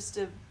it's just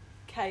a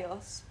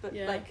chaos, but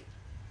like...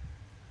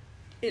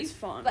 It's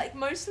fun. Like,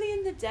 mostly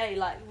in the day,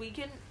 like, we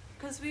can...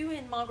 Because we were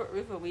in Margaret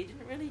River, we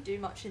didn't really do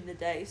much in the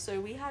day,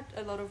 so we had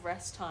a lot of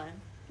rest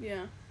time.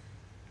 Yeah.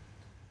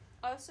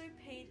 I also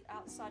peed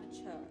outside a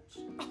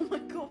church. Oh my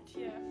god,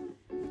 yeah.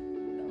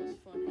 That was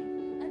funny.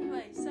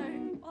 Anyway, so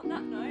on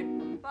that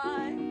note,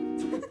 bye.